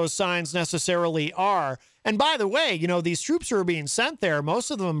explicit those signs necessarily are. And by the way, these troops who are being sent there,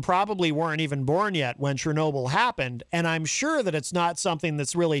 most of them probably weren't even born yet when Chernobyl happened. And I'm sure that it's not something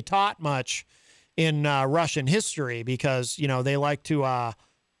that's really taught much in Russian history because, they like to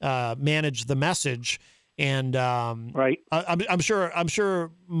manage the message. And right. I'm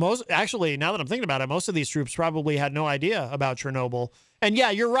sure most, actually, now that I'm thinking about it, most of these troops probably had no idea about Chernobyl. And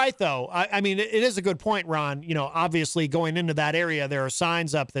yeah, you're right, though. I mean, it is a good point, Ron. Obviously going into that area, there are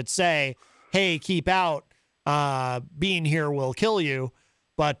signs up that say, hey, keep out. Being here will kill you.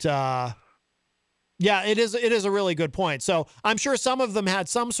 But yeah, it is a really good point. So I'm sure some of them had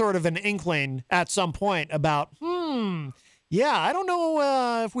some sort of an inkling at some point about, yeah, I don't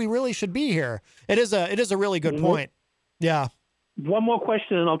know if we really should be here. It is a really good point. Yeah. One more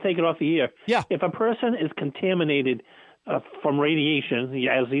question, and I'll take it off the air. Yeah. If a person is contaminated from radiation,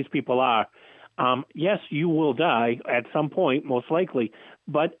 as these people are, yes, you will die at some point, most likely.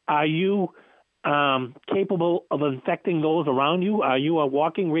 But are you capable of infecting those around you? Are you a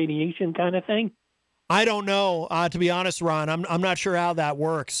walking radiation kind of thing? I don't know, to be honest, Ron. I'm not sure how that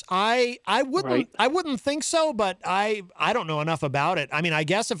works. I wouldn't think so, but I don't know enough about it. I mean, I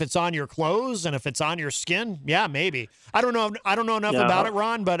guess if it's on your clothes and if it's on your skin, yeah, maybe. I don't know enough about it,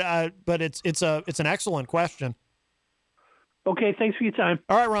 Ron, but it's an excellent question. Okay, thanks for your time.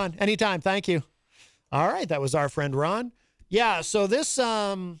 All right, Ron. Anytime. Thank you. All right, that was our friend Ron. Yeah, so this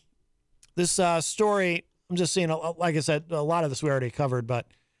story, I'm just seeing, like I said, a lot of this we already covered, but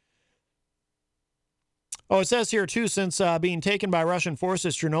it says here, too, since being taken by Russian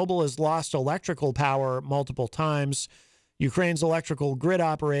forces, Chernobyl has lost electrical power multiple times. Ukraine's electrical grid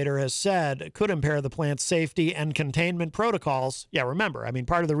operator has said it could impair the plant's safety and containment protocols. Yeah, remember, I mean,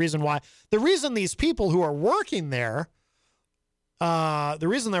 part of the reason these people who are working there, the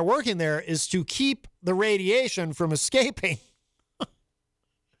reason they're working there is to keep the radiation from escaping.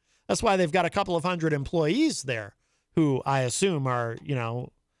 That's why they've got a couple of hundred employees there who I assume are,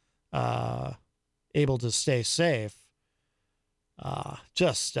 able to stay safe. It's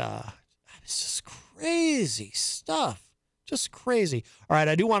just crazy stuff. Just crazy. All right,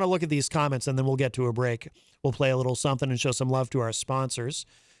 I do want to look at these comments and then we'll get to a break. We'll play a little something and show some love to our sponsors.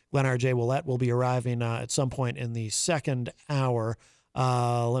 Glenn R.J. Ouellette will be arriving at some point in the second hour.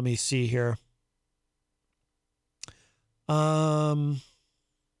 Let me see here. There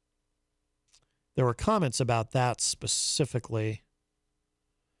were comments about that specifically.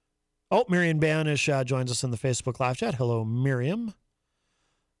 Oh, Miriam Banish joins us in the Facebook live chat. Hello, Miriam.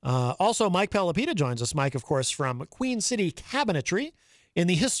 Also, Mike Pelopita joins us. Mike, of course, from Queen City Cabinetry in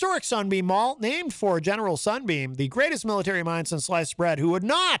the historic Sunbeam Mall, named for General Sunbeam, the greatest military mind since sliced bread, who would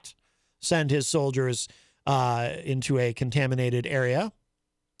not send his soldiers into a contaminated area.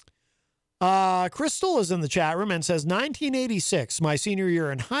 Crystal is in the chat room and says, 1986, my senior year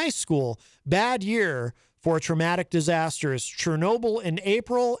in high school, bad year for traumatic disasters. Chernobyl in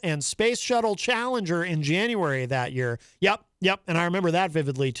April and Space Shuttle Challenger in January that year. Yep. And I remember that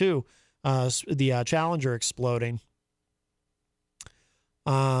vividly, too, the Challenger exploding.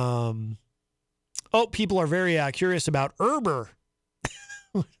 People are very curious about Erber.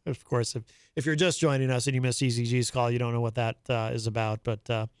 Of course, if you're just joining us and you missed Eazy-G's call, you don't know what that is about,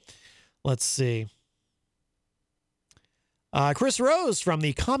 but let's see. Chris Rose from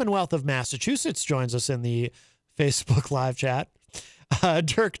the Commonwealth of Massachusetts joins us in the Facebook live chat.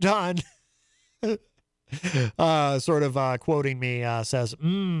 Dirk Don, sort of quoting me, says,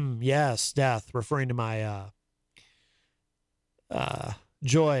 yes, death, referring to my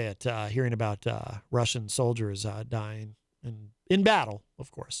joy at hearing about Russian soldiers dying in battle,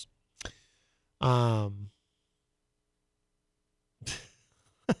 of course.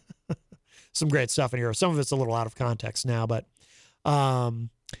 Some great stuff in here. Some of it's a little out of context now, but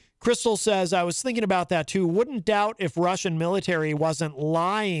Crystal says, I was thinking about that too. Wouldn't doubt if Russian military wasn't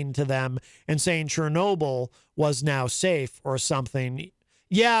lying to them and saying Chernobyl was now safe or something.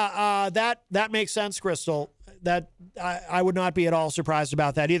 Yeah, that makes sense, Crystal. That I would not be at all surprised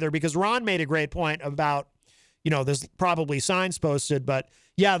about that either, because Ron made a great point about, there's probably signs posted, but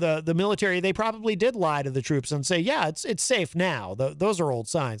yeah, the military, they probably did lie to the troops and say, yeah, it's safe now. Those are old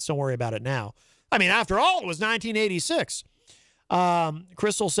signs. Don't worry about it now. I mean, after all, it was 1986.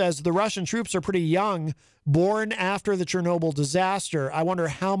 Crystal says the Russian troops are pretty young, born after the Chernobyl disaster. I wonder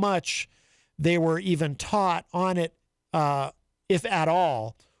how much they were even taught on it, if at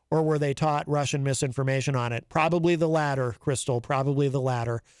all, or were they taught Russian misinformation on it? Probably the latter, Crystal, probably the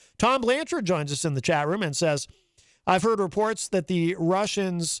latter. Tom Blanchard joins us in the chat room and says, I've heard reports that the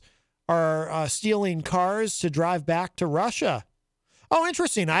Russians are stealing cars to drive back to Russia. Oh,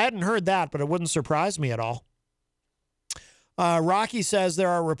 interesting. I hadn't heard that, but it wouldn't surprise me at all. Rocky says there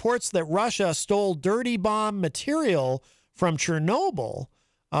are reports that Russia stole dirty bomb material from Chernobyl.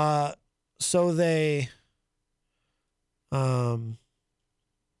 So they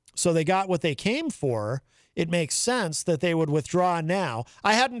got what they came for. It makes sense that they would withdraw now.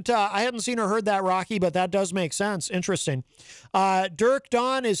 I hadn't seen or heard that, Rocky, but that does make sense. Interesting. Dirk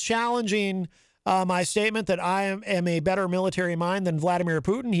Don is challenging my statement that I am a better military mind than Vladimir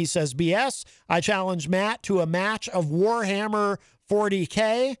Putin. He says, BS. I challenge Matt to a match of Warhammer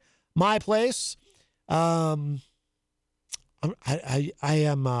 40K, my place. I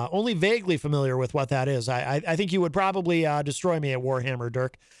am only vaguely familiar with what that is. I think you would probably destroy me at Warhammer,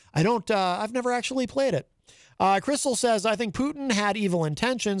 Dirk. I've never actually played it. Crystal says, I think Putin had evil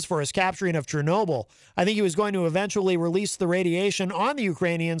intentions for his capturing of Chernobyl. I think he was going to eventually release the radiation on the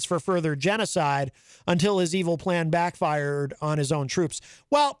Ukrainians for further genocide until his evil plan backfired on his own troops.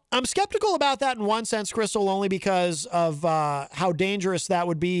 Well, I'm skeptical about that in one sense, Crystal, only because of how dangerous that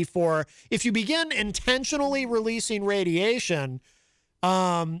would be for if you begin intentionally releasing radiation.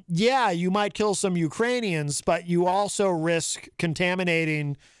 You might kill some Ukrainians, but you also risk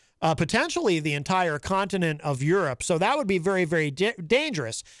contaminating potentially the entire continent of Europe. So that would be very, very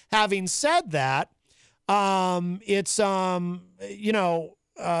dangerous. Having said that, Putin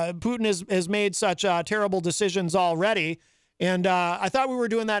has made such terrible decisions already. And I thought we were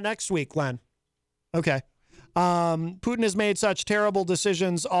doing that next week, Glenn. Okay. Putin has made such terrible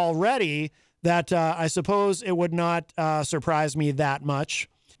decisions already that I suppose it would not surprise me that much.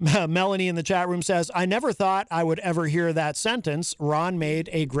 Melanie in the chat room says, I never thought I would ever hear that sentence. Ron made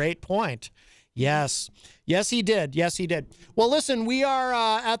a great point. Yes. Yes, he did. Yes, he did. Well, listen, we are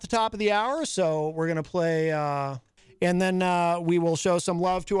at the top of the hour, so we're going to play, and then we will show some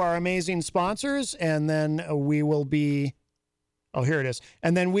love to our amazing sponsors, and then we will be, here it is.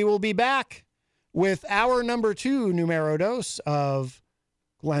 And then we will be back with our number 2 numero dos of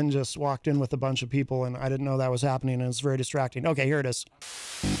Glenn just walked in with a bunch of people, and I didn't know that was happening, and it's very distracting. Okay, here it is.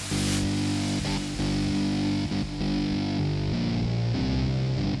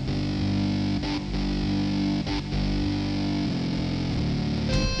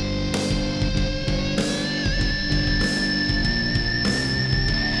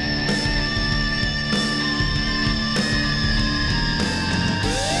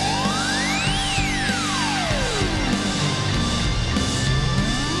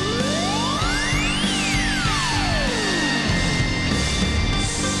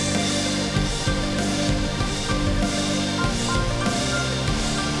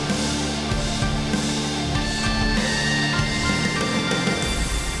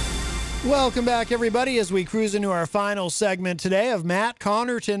 Welcome back, everybody, as we cruise into our final segment today of Matt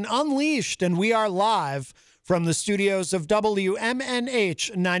Connarton Unleashed, and we are live from the studios of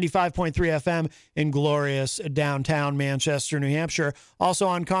WMNH 95.3 FM in glorious downtown Manchester, New Hampshire. Also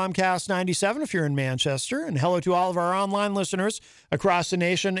on Comcast 97 if you're in Manchester. And hello to all of our online listeners across the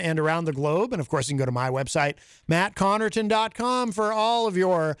nation and around the globe. And, of course, you can go to my website, mattconnerton.com, for all of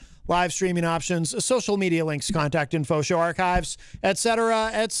your live streaming options, social media links, contact info, show archives, etc.,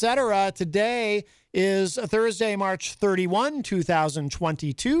 etc. Today is Thursday, March 31,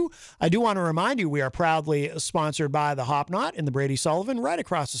 2022. I do want to remind you we are proudly sponsored by the Hop Knot in the Brady Sullivan right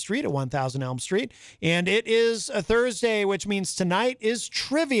across the street at 1000 Elm Street. And it is a Thursday, which means tonight is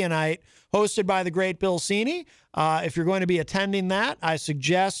Trivia Night, hosted by the great Bill Cini. If you're going to be attending that, I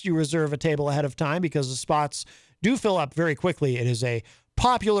suggest you reserve a table ahead of time because the spots do fill up very quickly. It is a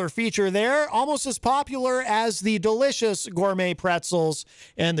popular feature there, almost as popular as the delicious gourmet pretzels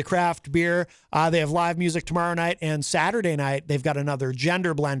and the craft beer. They have live music tomorrow night, and Saturday night they've got another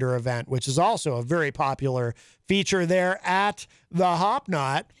gender blender event, which is also a very popular feature there at the Hop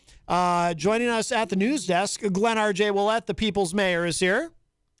Knot. Joining us at the news desk, Glenn R.J. Ouellette, the People's Mayor, is here.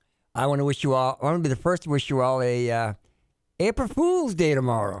 I want to be the first to wish you all a April Fool's Day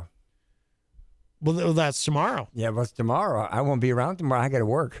tomorrow. Well, that's tomorrow. Yeah, but it's tomorrow. I won't be around tomorrow. I got to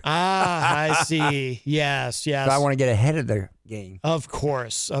work. I see. Yes. So I want to get ahead of the game. Of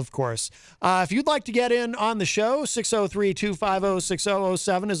course. If you'd like to get in on the show,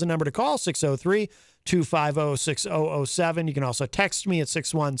 603-250-6007 is the number to call, 603-250-6007. You can also text me at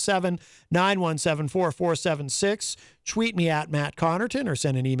 617-917-4476. Tweet me at Matt Connarton or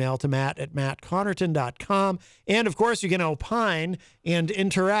send an email to matt@mattconnerton.com. And, of course, you can opine and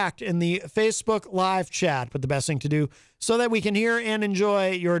interact in the Facebook live chat. But the best thing to do so that we can hear and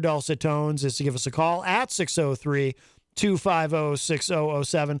enjoy your dulcet tones is to give us a call at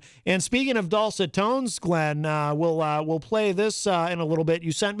 603-250-6007. And speaking of dulcet tones, Glenn, we'll play this in a little bit.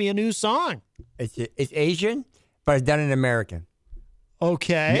 You sent me a new song. It's Asian, but it's done in American.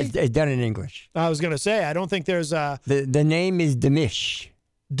 Okay. It's done in English. I was going to say, I don't think there's a... The name is Demish.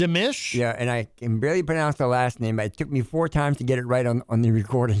 Demish? Yeah, and I can barely pronounce the last name. It took me 4 times to get it right on the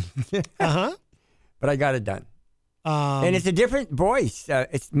recording. Uh-huh. But I got it done. And it's a different voice.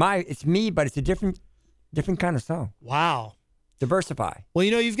 It's me, but it's a different kind of song. Wow. Diversify. Well,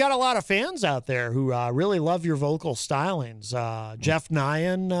 you've got a lot of fans out there who really love your vocal stylings. Jeff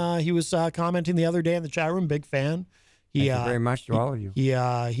Nyan, he was commenting the other day in the chat room, big fan. Thank you very much to all of you.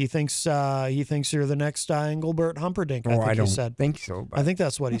 He thinks you're the next Engelbert Humperdinck. I he said. think so. I think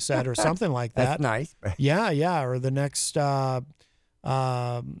that's what he said, or something like that. That's nice. Yeah, or the next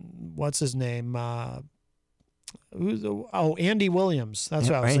what's his name? Andy Williams. That's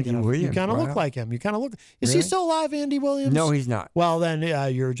what I was thinking of. Williams. You kind of look like him. Is he still alive, Andy Williams? No, he's not. Well, then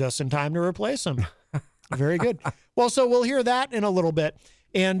you're just in time to replace him. Very good. Well, so we'll hear that in a little bit.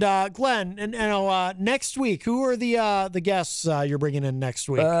 And Glenn, next week, who are the guests you're bringing in next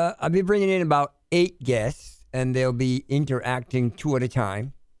week? I'll be bringing in about 8 guests, and they'll be interacting 2 at a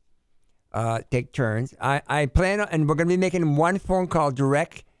time. Take turns. I plan on, and we're going to be making one phone call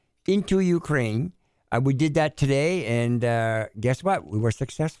direct into Ukraine. We did that today, and guess what? We were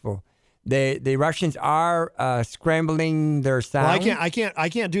successful. The Russians are scrambling their sound. Well, I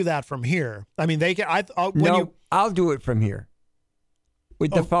can't do that from here. I mean, they can. I'll do it from here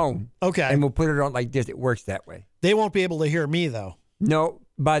with the phone. Okay, and we'll put it on like this. It works that way. They won't be able to hear me though. No,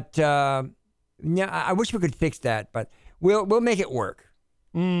 but I wish we could fix that, but we'll make it work.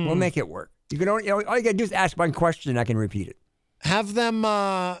 We'll make it work. All you gotta do is ask one question. I can repeat it. Have them.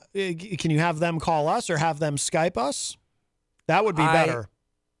 Can you have them call us or have them Skype us? That would be better.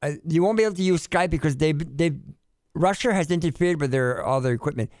 You won't be able to use Skype because Russia has interfered with all their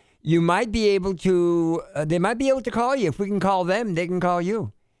equipment. You might be able to. They might be able to call you. If we can call them, they can call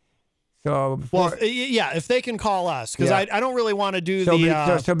you. So if they can call us, because I don't really want to do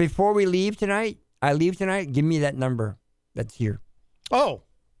So before we leave tonight, give me that number that's here. Oh.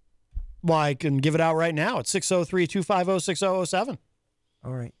 Well, I can give it out right now. It's 603-250-6007.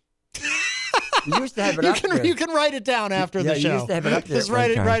 All right. You used to have it up there. You can write it down after the show. You used to have it up there. Just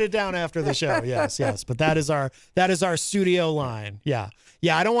write it down after the show. Yes. But that is our studio line. Yeah.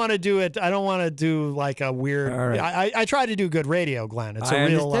 I don't want to do it. I don't want to do like a weird. Right. I try to do good radio, Glenn. It's a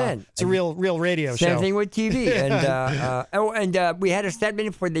real radio show. Same thing with TV. And we had a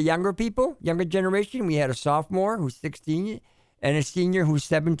segment for the younger people, younger generation. We had a sophomore who's 16 and a senior who's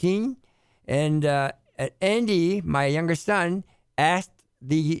 17. And Andy, my younger son, asked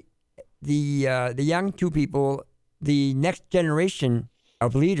the young 2 people, the next generation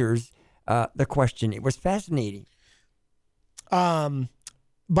of leaders, the question. It was fascinating. By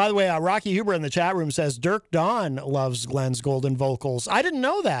the way, Rocky Huber in the chat room says Dirk Don loves Glenn's golden vocals. I didn't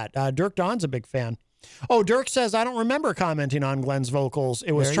know that. Dirk Don's a big fan. Oh, Dirk says, I don't remember commenting on Glenn's vocals.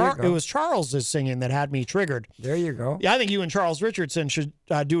 It was Charles's singing that had me triggered. There you go. Yeah, I think you and Charles Richardson should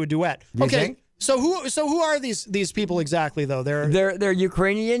do a duet. You think? So who are these people exactly though? They're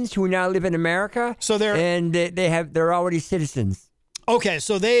Ukrainians who now live in America. So they're already citizens. Okay,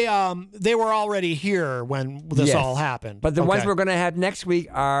 so they were already here when this all happened. But the ones we're going to have next week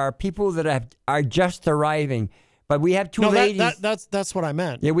are people that are just arriving. But we have 2 ladies. That's what I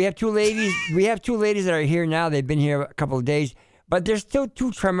meant. Yeah, we have 2 ladies. We have 2 ladies that are here now. They've been here a couple of days, but they're still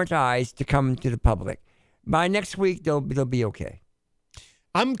too traumatized to come to the public. By next week, they'll be okay.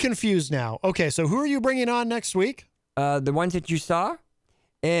 I'm confused now. Okay, so who are you bringing on next week? The ones that you saw,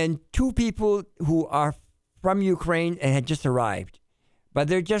 and 2 people who are from Ukraine and had just arrived, but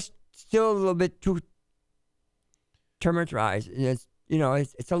they're just still a little bit too traumatized.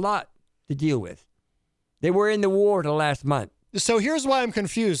 It's a lot to deal with. They were in the war the last month. So here's why I'm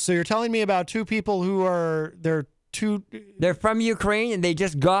confused. So you're telling me about 2 people who they're from Ukraine and they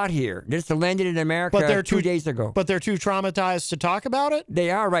just got here. They just landed in America 2 days ago. But they're too traumatized to talk about it?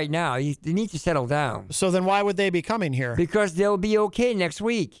 They are right now. They need to settle down. So then why would they be coming here? Because they'll be okay next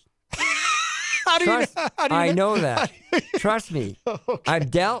week. I know that. Trust me. Okay.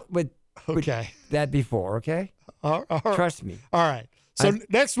 I've dealt with that before, okay? Trust me. All right. So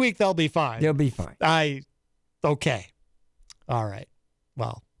next week they'll be fine. They'll be fine. Okay. All right.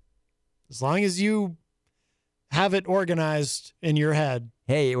 Well, As long as you have it organized in your head.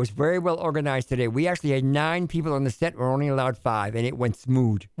 Hey, it was very well organized today. We actually had 9 people on the set. We're only allowed 5, and it went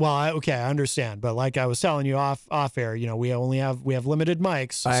smooth. Well, I understand, but like I was telling you off air, we have limited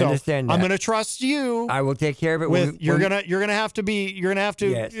mics. I understand that. I'm going to trust you. I will take care of it. You're gonna have to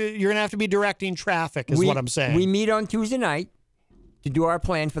be directing traffic. Is what I'm saying. We meet on Tuesday night to do our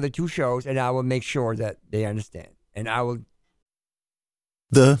plan for the 2 shows, and I will make sure that they understand. And I will.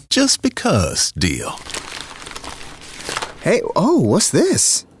 The just because deal. Hey, what's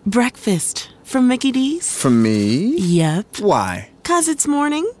this? Breakfast from Mickey D's. From me? Yep. Why? 'Cause it's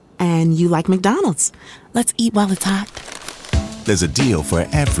morning and you like McDonald's. Let's eat while it's hot. There's a deal for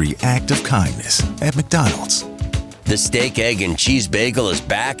every act of kindness at McDonald's. The steak, egg, and cheese bagel is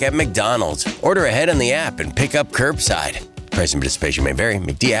back at McDonald's. Order ahead on the app and pick up curbside. Price and participation may vary.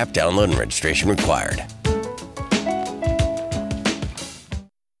 McD app download and registration required.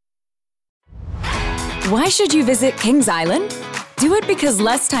 Why should you visit Kings Island? Do it because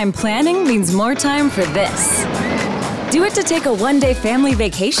less time planning means more time for this. Do it to take a one-day family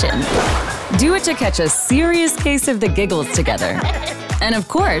vacation. Do it to catch a serious case of the giggles together. And of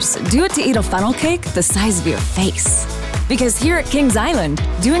course, do it to eat a funnel cake the size of your face. Because here at Kings Island,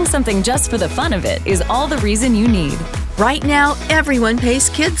 doing something just for the fun of it is all the reason you need. Right now, everyone pays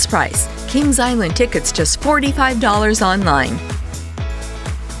kids' price. Kings Island tickets just $45 online.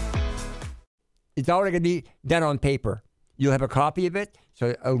 It's already going to be done on paper. You'll have a copy of it,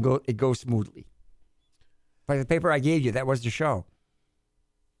 so it goes smoothly. Like the paper I gave you, that was the show.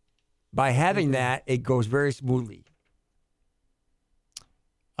 By having that, it goes very smoothly.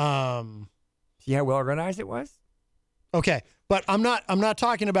 See how well organized it was? Okay, but I'm not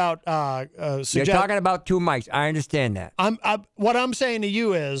talking about. You're talking about 2 mics. I understand that. What I'm saying to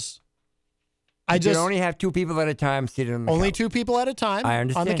you is, you can only have 2 people at a time sitting on the couch. Only 2 people at a time. I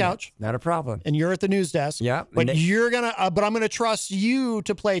understand on the couch. That. Not a problem. And you're at the news desk. Yeah. But but I'm gonna trust you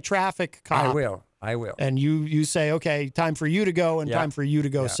to play traffic cop. I will. And you say, okay, time for you to go and time for you to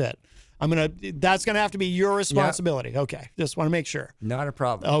go sit. That's gonna have to be your responsibility. Okay. Just want to make sure. Not a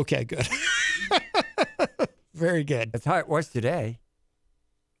problem. Okay, good. Very good. That's how it was today.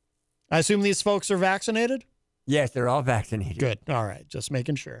 I assume these folks are vaccinated? Yes, they're all vaccinated. Good. All right. Just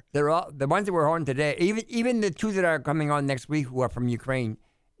making sure. They're all the ones that were on today. Even the 2 that are coming on next week who are from Ukraine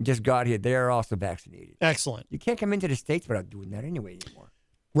just got here. They are also vaccinated. Excellent. You can't come into the States without doing that anyway anymore.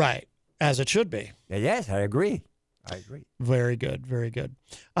 Right. As it should be. Yes, I agree. Very good. Very good.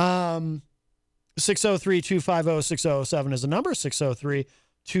 603-250-6007 is the number.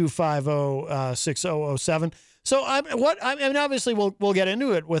 603-250-6007. So obviously we'll get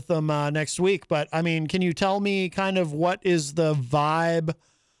into it with them next week, but can you tell me kind of what is the vibe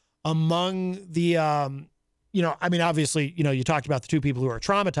among the obviously, you talked about the 2 people who are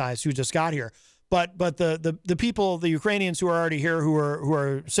traumatized who just got here, but the people, the Ukrainians who are already here, who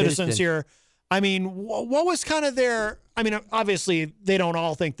are citizens here, what was kind of their, obviously they don't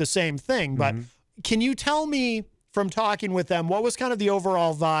all think the same thing, but can you tell me from talking with them, what was kind of the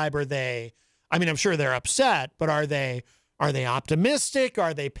overall vibe? Are they, I'm sure they're upset, but are they optimistic?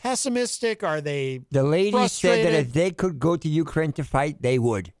 Are they pessimistic? Are they The lady frustrated? said that if they could go to Ukraine to fight, they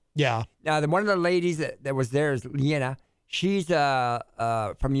would. Yeah. Now, one of the ladies that was there is Liena. She's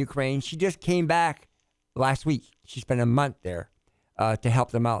from Ukraine. She just came back last week. She spent a month there to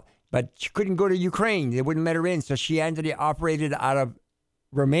help them out. But she couldn't go to Ukraine. They wouldn't let her in. So she ended up operated out of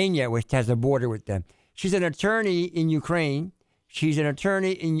Romania, which has a border with them. She's an attorney in Ukraine. She's an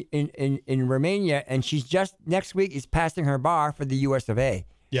attorney in Romania, and she's just next week is passing her bar for the U.S. of A.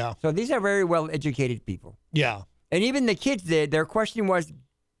 Yeah. So these are very well-educated people. Yeah. And even the kids there, their question was,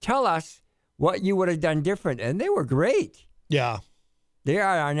 tell us what you would have done different. And they were great. Yeah. They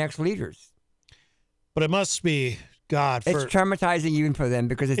are our next leaders. But it must be, God. It's traumatizing even for them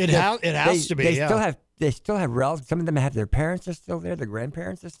because it has to be. They still have relatives. Some of them have their parents are still there. Their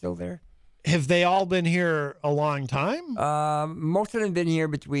grandparents are still there. Have they all been here a long time? Most of them have been here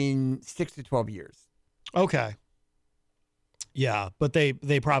between 6 to 12 years. Okay. Yeah, but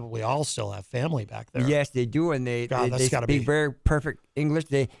they probably all still have family back there. Yes, they do, and they speak very perfect English.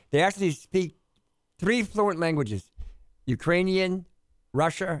 They actually speak 3 fluent languages: Ukrainian,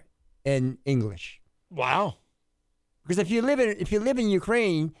 Russia, and English. Wow. Because if you live in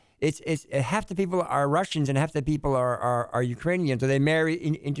Ukraine, it's half the people are Russians and half the people are Ukrainians, so they marry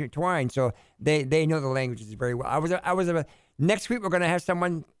intertwined. So they know the languages very well. Next week we're going to have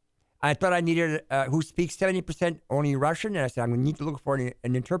someone. I thought I needed who speaks 70% only Russian, and I said I'm going to need to look for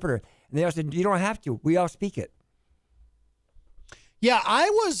an interpreter. And they all said you don't have to. We all speak it. Yeah, I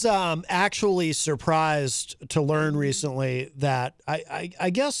was actually surprised to learn recently that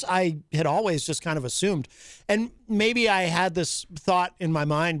I guess I had always just kind of assumed, and maybe I had this thought in my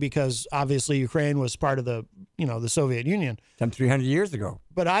mind because obviously Ukraine was part of the Soviet Union. Some 300 years ago.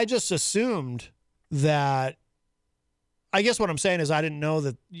 But I just assumed that, I guess what I'm saying is I didn't know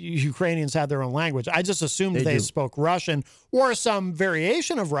that Ukrainians had their own language. I just assumed they spoke Russian or some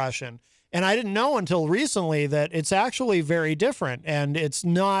variation of Russian. And I didn't know until recently that it's actually very different. And it's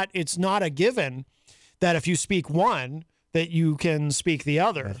not a given that if you speak one, that you can speak the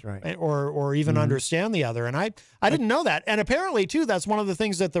other. That's right. Or even understand the other. And I didn't know that. And apparently, too, that's one of the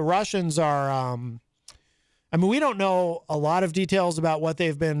things that the Russians are... we don't know a lot of details about what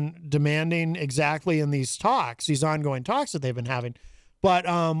they've been demanding exactly in these talks, these ongoing talks that they've been having. But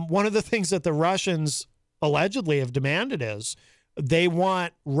one of the things that the Russians allegedly have demanded is they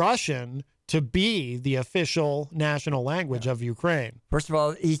want Russian to be the official national language of Ukraine. First of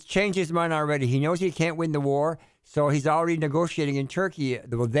all, he's changed his mind already. He knows he can't win the war, so he's already negotiating in Turkey.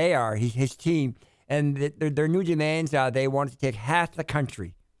 Well, they are, his team. And their new demands are they want to take half the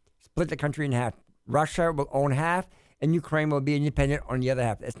country, split the country in half. Russia will own half, and Ukraine will be independent on the other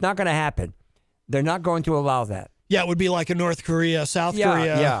half. It's not going to happen. They're not going to allow that. Yeah, it would be like a North Korea, South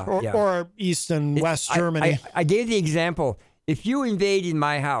Korea, or East and West Germany. I gave the example. If you invade in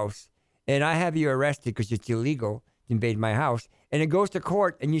my house, and I have you arrested because it's illegal to invade my house, and it goes to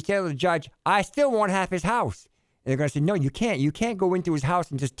court, and you tell the judge, I still want half his house. And they're going to say, no, you can't. You can't go into his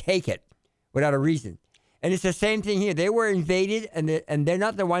house and just take it without a reason. And it's the same thing here. They were invaded, and they're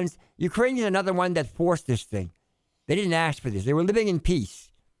not the ones. Ukrainians are not the one that forced this thing. They didn't ask for this. They were living in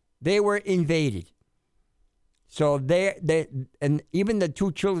peace. They were invaded. So and even the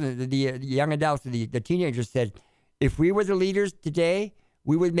two children, the young adults, the teenagers said, if we were the leaders today,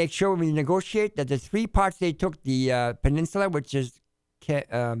 we would make sure when we negotiate that the three parts they took, the peninsula, which is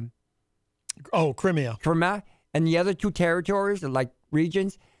Crimea, and the other two territories, like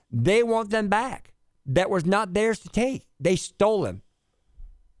regions, they want them back. That was not theirs to take. They stole them.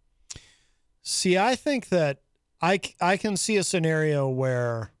 See, I think that I can see a scenario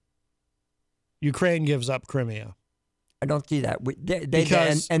where Ukraine gives up Crimea. I don't see that.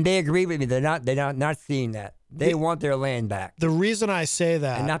 They agree with me. They're not seeing that. They want their land back. The reason I say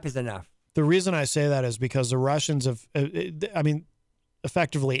that... Enough is enough. The reason I say that is because the Russians have,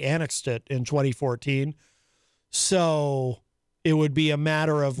 effectively annexed it in 2014. So... it would be a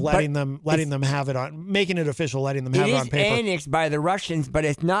matter of letting them have it on, making it official, letting them have it on paper. It is annexed by the Russians, but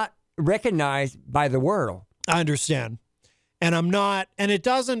it's not recognized by the world. I understand. And it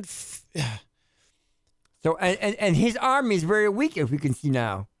doesn't. So, and his army is very weak, if we can see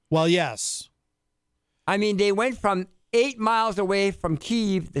now. Well, yes. They went from 8 miles away from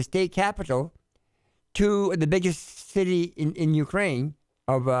Kyiv, the state capital, to the biggest city in Ukraine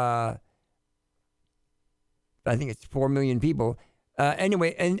of, I think it's 4 million people.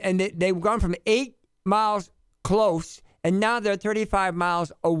 Anyway, and they've gone from 8 miles close, and now they're 35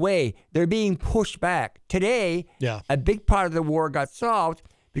 miles away. They're being pushed back. Today, a big part of the war got solved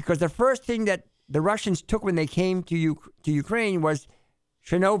because the first thing that the Russians took when they came to Ukraine was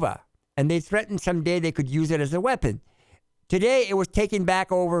Chernobyl, and they threatened someday they could use it as a weapon. Today, it was taken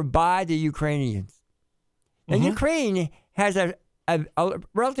back over by the Ukrainians. And Ukraine has a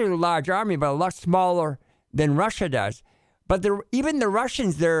relatively large army, but a lot smaller than Russia does. But even the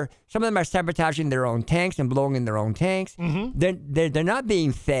Russians, some of them are sabotaging their own tanks and blowing in their own tanks. They're not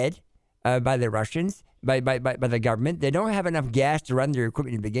being fed by the Russians, by the government. They don't have enough gas to run their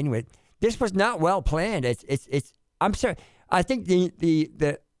equipment to begin with. This was not well planned. I'm sorry. I think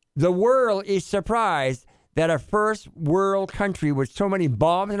the world is surprised that a first world country with so many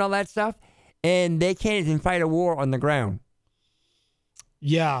bombs and all that stuff, and they can't even fight a war on the ground.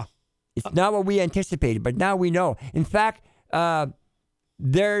 Yeah. It's not what we anticipated, but now we know. In fact,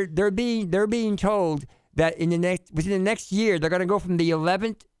 they're being told that within the next year they're going to go from the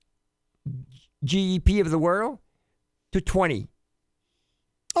 11th GDP of the world to 20.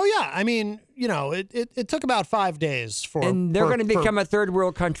 Oh yeah, it took about 5 days and they're going to become a third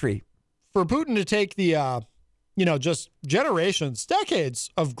world country. For Putin to take the just generations, decades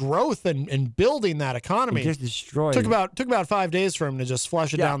of growth and building that economy. He just destroyed took about 5 days for him to just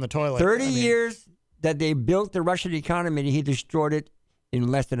flush it down the toilet. 30 years that they built the Russian economy, and he destroyed it in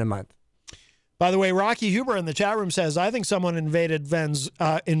less than a month. By the way, Rocky Huber in the chat room says, I think someone invaded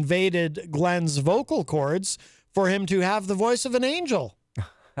Glenn's vocal cords for him to have the voice of an angel.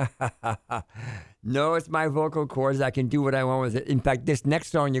 No, it's my vocal cords. I can do what I want with it. In fact, this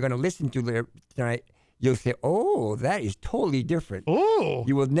next song you're going to listen to tonight, you'll say, oh, that is totally different. Oh.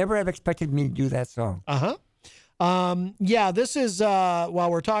 You would never have expected me to do that song. Yeah, this is while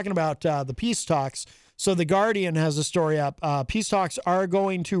we're talking about the peace talks. So the Guardian has a story up. Peace talks are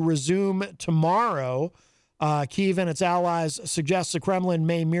going to resume tomorrow. Kyiv and its allies suggest the Kremlin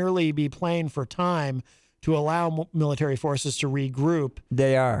may merely be playing for time to allow military forces to regroup.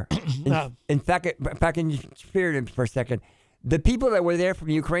 They are. In fact, if I can spirit for a second, the people that were there from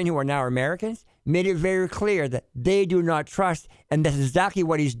Ukraine who are now Americans made it very clear that they do not trust, and that's exactly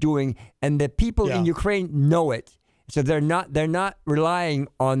what he's doing. And the people in Ukraine know it, so they're not relying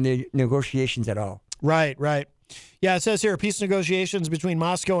on the negotiations at all. Right. Yeah, it says here peace negotiations between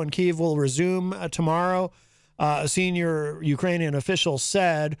Moscow and Kyiv will resume tomorrow. A senior Ukrainian official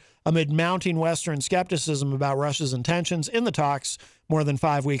said, amid mounting Western skepticism about Russia's intentions in the talks more than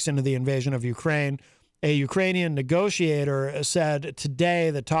 5 weeks into the invasion of Ukraine. A Ukrainian negotiator said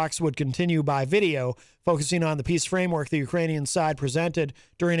today that talks would continue by video, focusing on the peace framework the Ukrainian side presented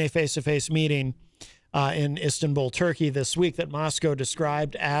during a face-to-face meeting in Istanbul, Turkey this week that Moscow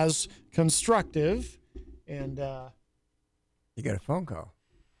described as constructive. And you got a phone call.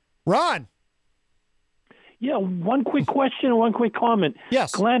 Ron. Yeah, one quick question and one quick comment.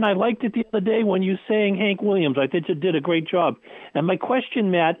 Yes. Glenn, I liked it the other day when you sang Hank Williams. I think you did a great job. And my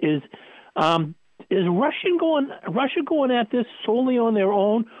question, Matt, is Russia going at this solely on their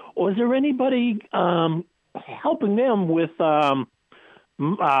own, or is there anybody helping them with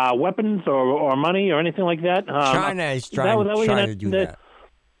weapons or money or anything like that? China is trying to do that.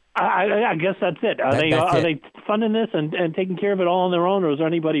 I guess that's it. Are they funding this and taking care of it all on their own, or is there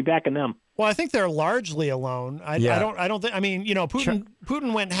anybody backing them? Well, I think they're largely alone. I don't think. I mean,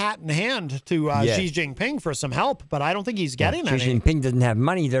 Putin went hat in hand to Xi Jinping for some help, but I don't think he's getting any. Xi Jinping doesn't have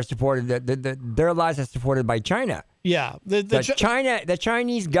money. They're supported. Their allies are supported by China. Yeah, the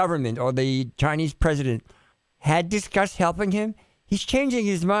Chinese government or the Chinese president had discussed helping him. He's changing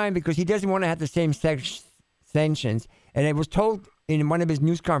his mind because he doesn't want to have the same sanctions. And it was told in one of his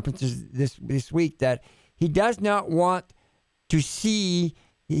news conferences this week that he does not want to see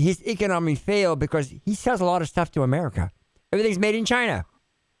his economy fail because he sells a lot of stuff to America. Everything's made in China.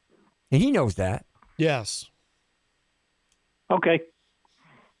 And he knows that. Yes. Okay.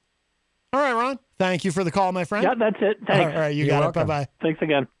 All right, Ron. Thank you for the call, my friend. Yeah, that's it. Thanks. All right, you got it. Bye-bye. Thanks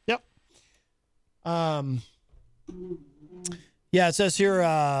again. Yep. Yeah, it says here,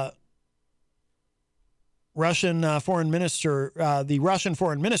 the Russian foreign ministry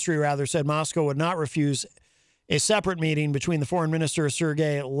said Moscow would not refuse a separate meeting between the foreign minister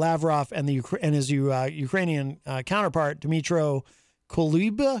Sergei Lavrov and his Ukrainian counterpart Dmytro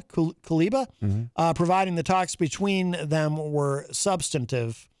Kuleba, providing the talks between them were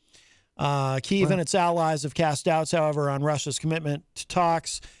substantive. Kyiv and its allies have cast doubts, however, on Russia's commitment to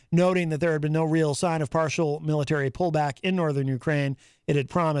talks, noting that there had been no real sign of partial military pullback in northern Ukraine. It had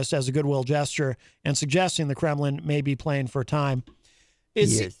promised as a goodwill gesture, and suggesting the Kremlin may be playing for time.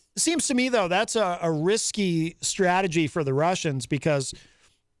 It seems to me, though, that's a risky strategy for the Russians because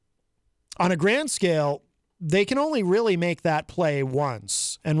on a grand scale, they can only really make that play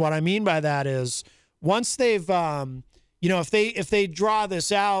once. And what I mean by that is once they've, if they draw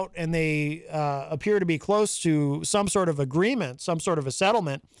this out and they appear to be close to some sort of agreement, some sort of a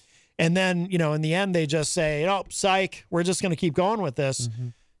settlement, and then, in the end, they just say, psych, we're just going to keep going with this.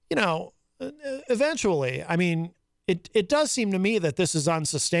 Eventually, I mean, it does seem to me that this is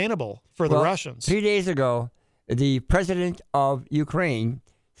unsustainable for the Russians. 3 days ago, the president of Ukraine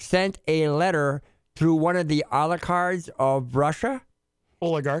sent a letter through one of the oligarchs of Russia.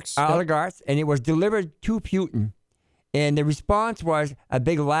 Oligarchs. And it was delivered to Putin. And the response was a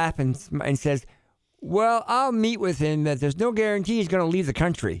big laugh and says, well, I'll meet with him. That there's no guarantee he's going to leave the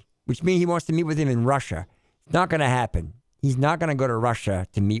country, which means he wants to meet with him in Russia. It's not going to happen. He's not going to go to Russia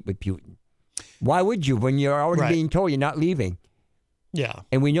to meet with Putin. Why would you when you're already being told you're not leaving? Yeah.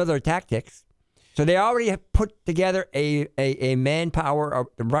 And we know their tactics. So they already have put together a manpower, of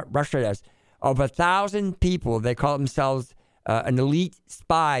Russia does, of 1,000 people. They call themselves an elite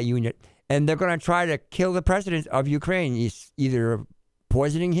spy unit. And they're going to try to kill the president of Ukraine. He's either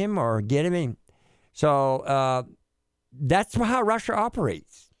poisoning him or get him in. So that's how Russia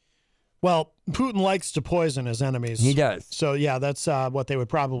operates. Well, Putin likes to poison his enemies. He does. So, yeah, that's what they would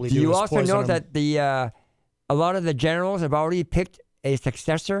probably do. You is also poison know him. that a lot of the generals have already picked a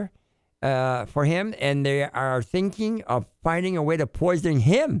successor for him, and they are thinking of finding a way to poison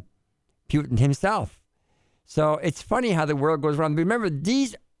him, Putin himself. So it's funny how the world goes around. Remember,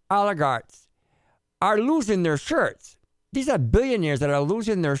 these oligarchs are losing their shirts. These are billionaires that are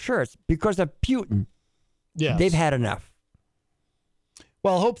losing their shirts because of Putin. Yes. They've had enough.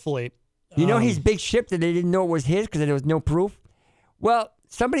 Well, hopefully. His big ship that they didn't know it was his because there was no proof? Well,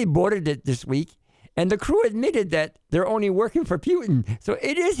 somebody boarded it this week, And the crew admitted that they're only working for Putin. So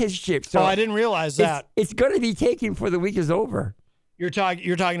it is his ship. So I didn't realize that. It's going to be taken before the week is over. You're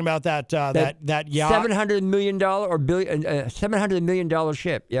talking about that yacht, $700 million or $700 million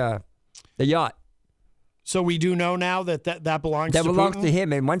ship. Yeah, the yacht. So we do know now that belongs that to belongs Putin? to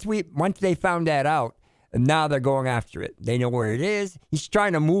him. And once they found that out, now they're going after it. They know where it is. He's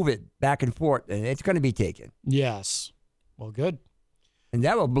trying to move it back and forth, and it's going to be taken. Yes. Well, good. And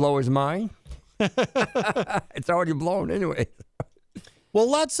that will blow his mind. It's already blown anyway. Well,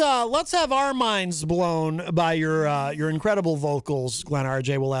 let's have our minds blown by your incredible vocals, Glenn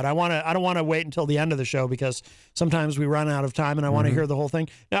R.J. Ouellette. I don't want to wait until the end of the show because sometimes we run out of time and I want to hear the whole thing.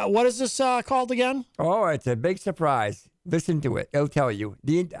 Now, what is this called again? Oh, it's a big surprise. Listen to it. It'll tell you.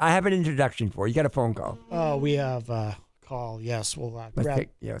 I have an introduction for you. You got a phone call. Oh, we have a call. Yes, we'll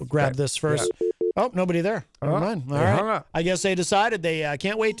we'll grab this first. Yeah. Oh, nobody there. Never mind. All right. I guess they decided they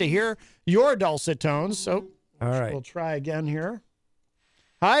can't wait to hear your dulcet tones. So, all right, we'll try again here.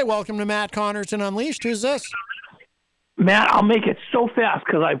 Hi, welcome to Matt Connarton Unleashed. Who's this? Matt, I'll make it so fast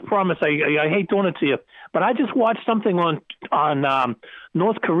because I promise I hate doing it to you. But I just watched something on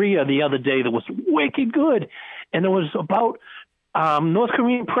North Korea the other day that was wicked good. And it was about North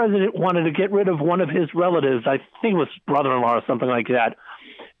Korean president wanted to get rid of one of his relatives. I think it was brother-in-law or something like that.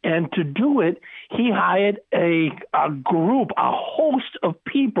 And to do it, he hired a group, a host of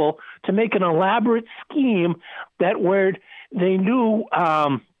people to make an elaborate scheme that where they knew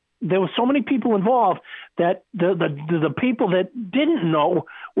there were so many people involved that the people that didn't know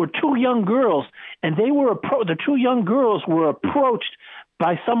were two young girls, and they were the two young girls were approached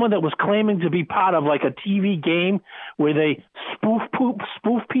by someone that was claiming to be part of like a TV game where they spoof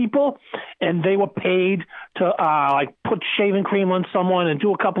people, and they were paid to like put shaving cream on someone and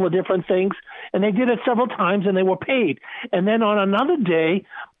do a couple of different things, and they did it several times and they were paid. And then on another day,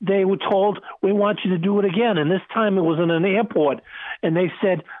 they were told, we want you to do it again. And this time it was in an airport, and they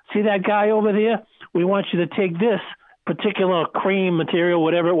said, see that guy over there? We want you to take this particular cream material,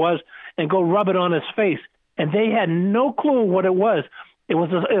 whatever it was, and go rub it on his face. And they had no clue what it was. It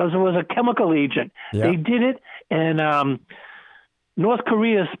was a chemical agent. Yeah. They did it, and North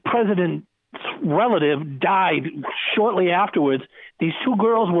Korea's president's relative died shortly afterwards. These two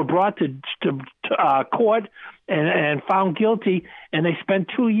girls were brought to court and found guilty, and they spent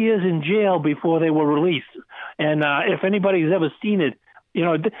 2 years in jail before they were released. And if anybody's ever seen it, you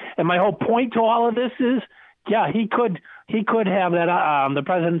know. And my whole point to all of this is, yeah, he could have that the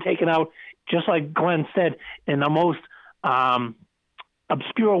president taken out, just like Glenn said, in the most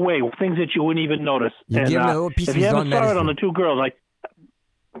obscure way, things that you wouldn't even notice. You give a little piece if of you his ever own saw medicine. it on the two girls, like,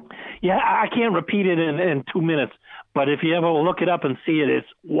 yeah, I can't repeat it in 2 minutes, but if you ever look it up and see it, it's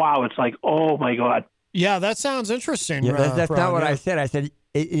wow. It's like, oh my God. Yeah, that sounds interesting. Yeah, that's not what I said. I said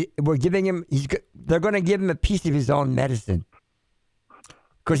we're giving him. They're going to give him a piece of his own medicine.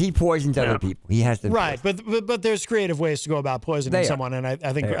 Because he poisons other people. He has to. Right, but there's creative ways to go about poisoning someone, and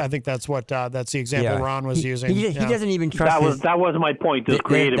I think that's what that's the example Ron was using. He doesn't even trust. That was my point. There's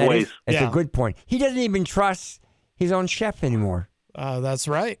creative ways. It's a good point. He doesn't even trust his own chef anymore. That's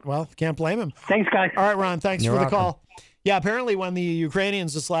right. Well, can't blame him. Thanks, guys. All right, Ron. Thanks You're for the welcome. call. Yeah, apparently when the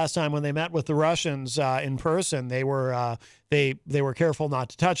Ukrainians this last time when they met with the Russians in person, they were careful not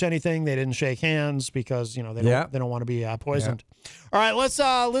to touch anything. They didn't shake hands because they don't want to be poisoned. Yeah. All right, let's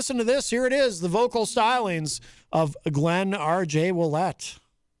listen to this. Here it is, the vocal stylings of Glenn R.J. Ouellette.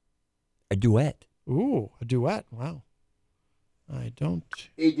 A duet. Ooh, a duet. Wow. I don't.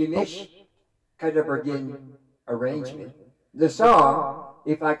 A Dinesh Kadabergin arrangement. The song,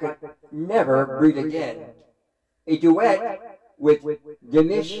 If I Could Never Breathe Again. A duet with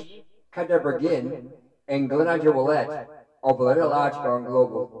Dinesh Kadabergin and Glenn R.J. Ouellette of Little Large Gone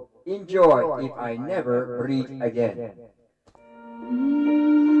Global. Enjoy If I Never Breathe Again.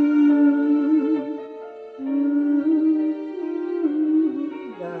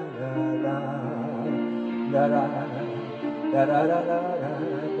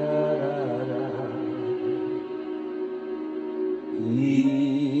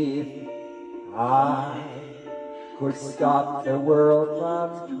 If I could stop the world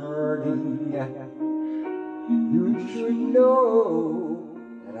from turning, you should know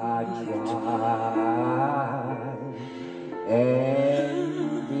that I tried.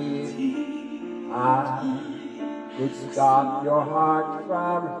 And if I could stop your heart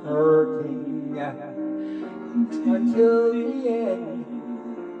from hurting until the end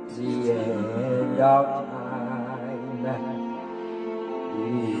of time,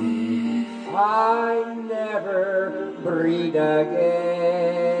 if I never breathe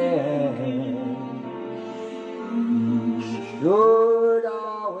again, you should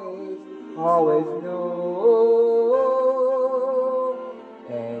always know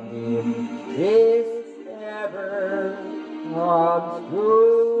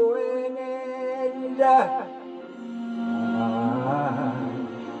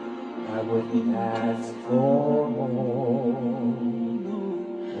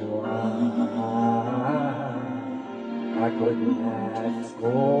couldn't ask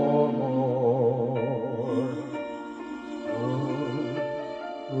for more.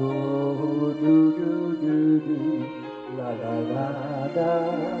 Oh, do, do, do, do. La, la, la, da,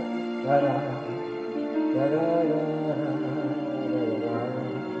 da, da, da, da, da, da, da.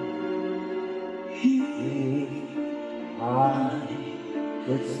 If I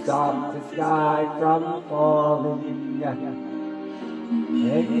could stop the sky from falling and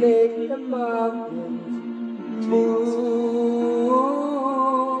make the mountains move,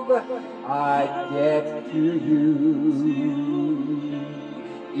 I'd get to you,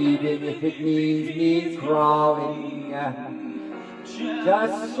 even if it means me crawling,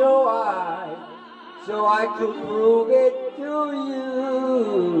 just so I could prove it to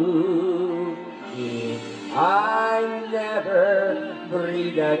you. If I never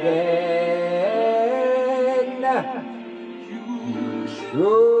breathe again, you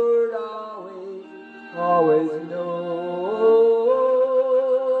should always know.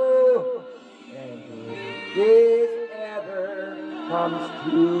 And if this ever comes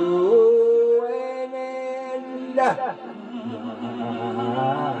to an end,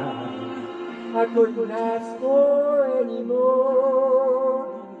 I couldn't ask for any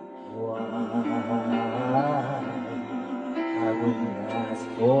more. I wouldn't ask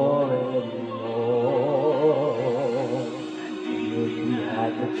for any more. If we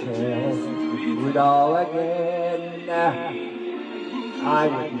had the chance to do it all again, I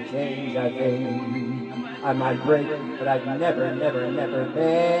wouldn't change a thing. I might break, but I'd never, never, never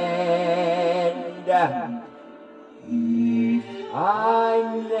bend. If I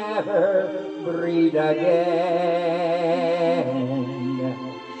never breathe again,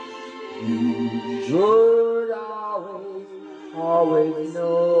 you should always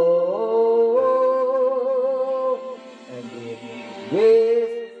know. And if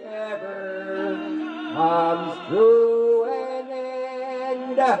this ever comes to an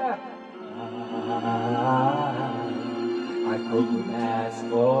end, I couldn't ask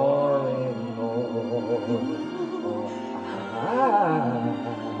for any more.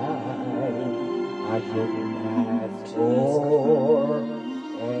 I couldn't ask for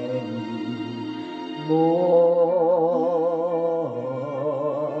any more.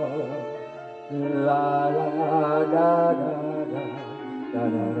 La la da da da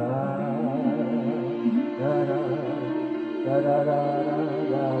da da da da da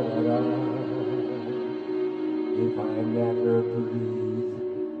da. If I never breathe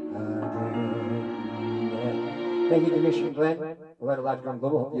again. Thank you, Commissioner Glenn. Ouellette Live Drum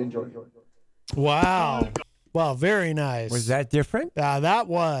Global. Hope you enjoyed it. Wow. Well, very nice. Was that different?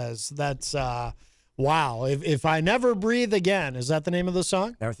 That's wow. If I never breathe again, is that the name of the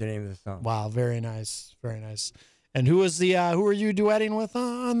song? That was the name of the song. Wow, very nice. Very nice. And who was the who are you duetting with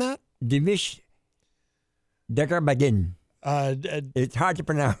on that? Dimish Degarbagin. It's hard to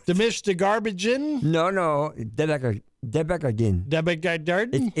pronounce. Dimish Degarbagin? No. Debagagin.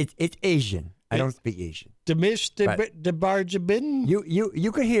 Debagagin? It's Asian. I don't speak Asian. Dimish Debarjabin?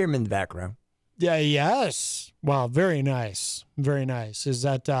 You could hear him in the background. Yeah, yes. Wow, very nice. Very nice. Is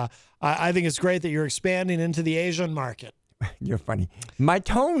that I think it's great that you're expanding into the Asian market. You're funny. My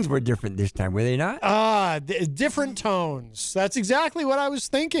tones were different this time, were they not? Different tones. That's exactly what I was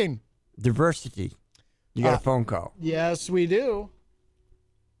thinking. Diversity. You got a phone call. Yes, we do.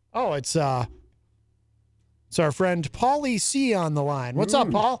 Oh, it's our friend Pauly C on the line. What's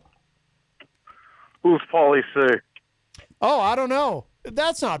up, Paul? Who's Pauly C? Oh, I don't know.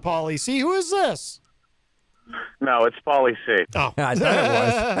 That's not Pauly C. Who is this? No, it's Pauly C. Oh, I thought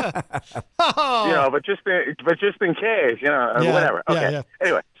it was. Oh. You know, but just in case, you know, whatever. Okay. Yeah.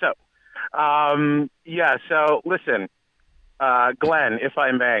 Anyway, so, So listen, Glenn, if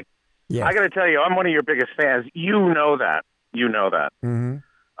I may, yes. I got to tell you, I'm one of your biggest fans. You know that. Mm-hmm.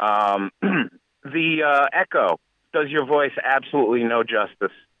 The echo does your voice absolutely no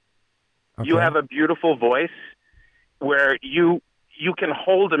justice. Okay. You have a beautiful voice where you can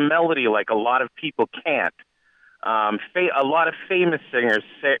hold a melody like a lot of people can't. A lot of famous singers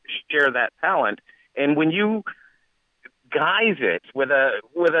share that talent, and when you guise it with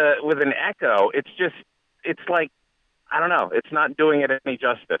an echo, it's like, I don't know, it's not doing it any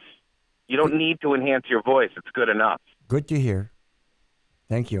justice. You don't need to enhance your voice; it's good enough. Good to hear.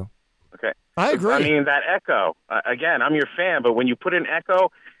 Thank you. Okay, I agree. I mean, that echo. Again, I'm your fan, but when you put an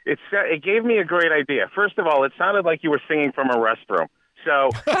echo, it gave me a great idea. First of all, it sounded like you were singing from a restroom.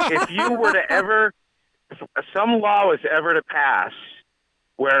 So if you were to ever, some law was ever to pass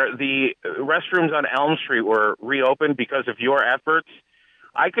where the restrooms on Elm Street were reopened because of your efforts,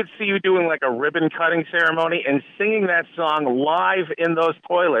 I could see you doing like a ribbon cutting ceremony and singing that song live in those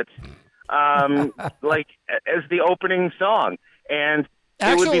toilets like as the opening song, and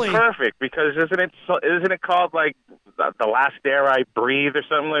Actually, it would be perfect because isn't it called like The Last Air I Breathe or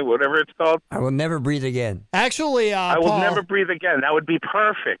something, like whatever it's called? I will never breathe again. Actually, I will Paul, never breathe again. That would be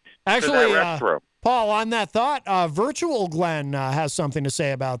perfect. Actually, for that restroom. Paul, on that thought, Virtual Glenn has something to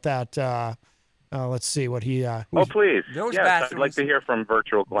say about that. Let's see what he. Oh, please. Those yes, bathrooms, I'd like to hear from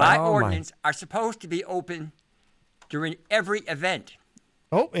Virtual Glenn. by ordinance, are supposed to be open during every event.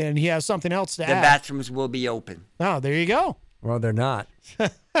 Oh, and he has something else to The add. bathrooms will be open. Oh, there you go. Well, they're not.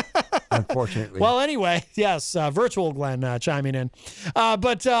 Unfortunately. Well, anyway, yes, Virtual Glenn chiming in.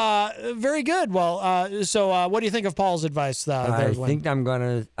 But very good. Well, so what do you think of Paul's advice? I think I'm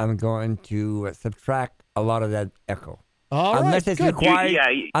going to subtract a lot of that echo. All right, unless it's good. required.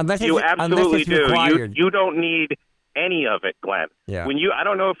 You absolutely do. Required. You don't need any of it, Glenn. Yeah. I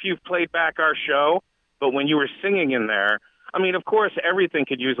don't know if you've played back our show, but when you were singing in there, I mean, of course, everything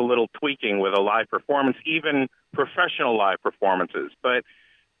could use a little tweaking with a live performance, even professional live performances. But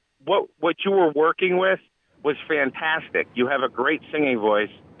what you were working with was fantastic. You have a great singing voice.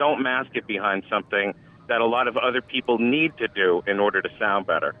 Don't mask it behind something that a lot of other people need to do in order to sound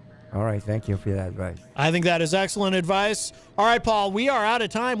better. All right, thank you for that advice. I think that is excellent advice. All right, Paul, we are out of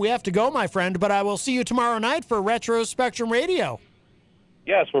time. We have to go, my friend, but I will see you tomorrow night for Retro Spectrum Radio.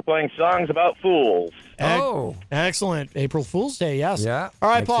 Yes, we're playing songs about fools. Excellent. April Fool's Day, yes. Yeah. All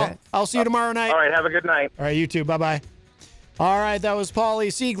right, makes Paul, sense. I'll see you tomorrow night. All right, have a good night. All right, you too. Bye-bye. All right, that was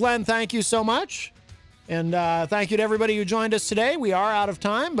Pauly C. Glenn, thank you so much. And thank you to everybody who joined us today. We are out of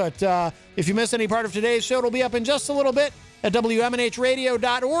time, but if you missed any part of today's show, it'll be up in just a little bit at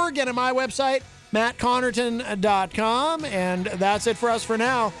WMNHradio.org and at my website, MattConnarton.com. And that's it for us for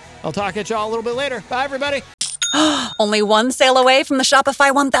now. I'll talk at y'all a little bit later. Bye, everybody. Only one sale away from the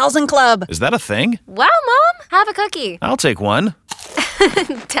Shopify 1000 Club. Is that a thing? Wow, Mom, have a cookie. I'll take one.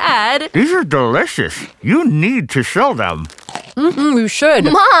 Dad. These are delicious. You need to sell them. You should.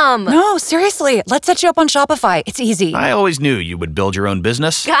 Mom! No, seriously. Let's set you up on Shopify. It's easy. I always knew you would build your own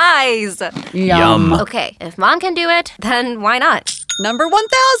business. Guys! Yum. Okay, if Mom can do it, then why not? Number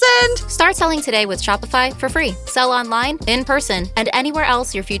 1000! Start selling today with Shopify for free. Sell online, in person, and anywhere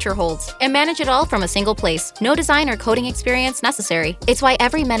else your future holds. And manage it all from a single place. No design or coding experience necessary. It's why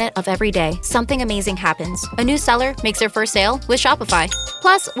every minute of every day, something amazing happens. A new seller makes their first sale with Shopify.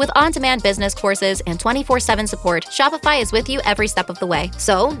 Plus, with on-demand business courses and 24/7 support, Shopify is with you every step of the way.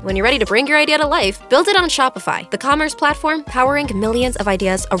 So, when you're ready to bring your idea to life, build it on Shopify, the commerce platform powering millions of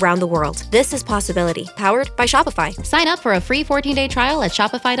ideas around the world. This is Possibility, powered by Shopify. Sign up for a free 14-day trial at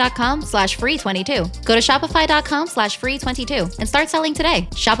shopify.com/free22. Go to shopify.com/free22 and start selling today.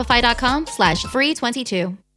 Shopify.com/free22.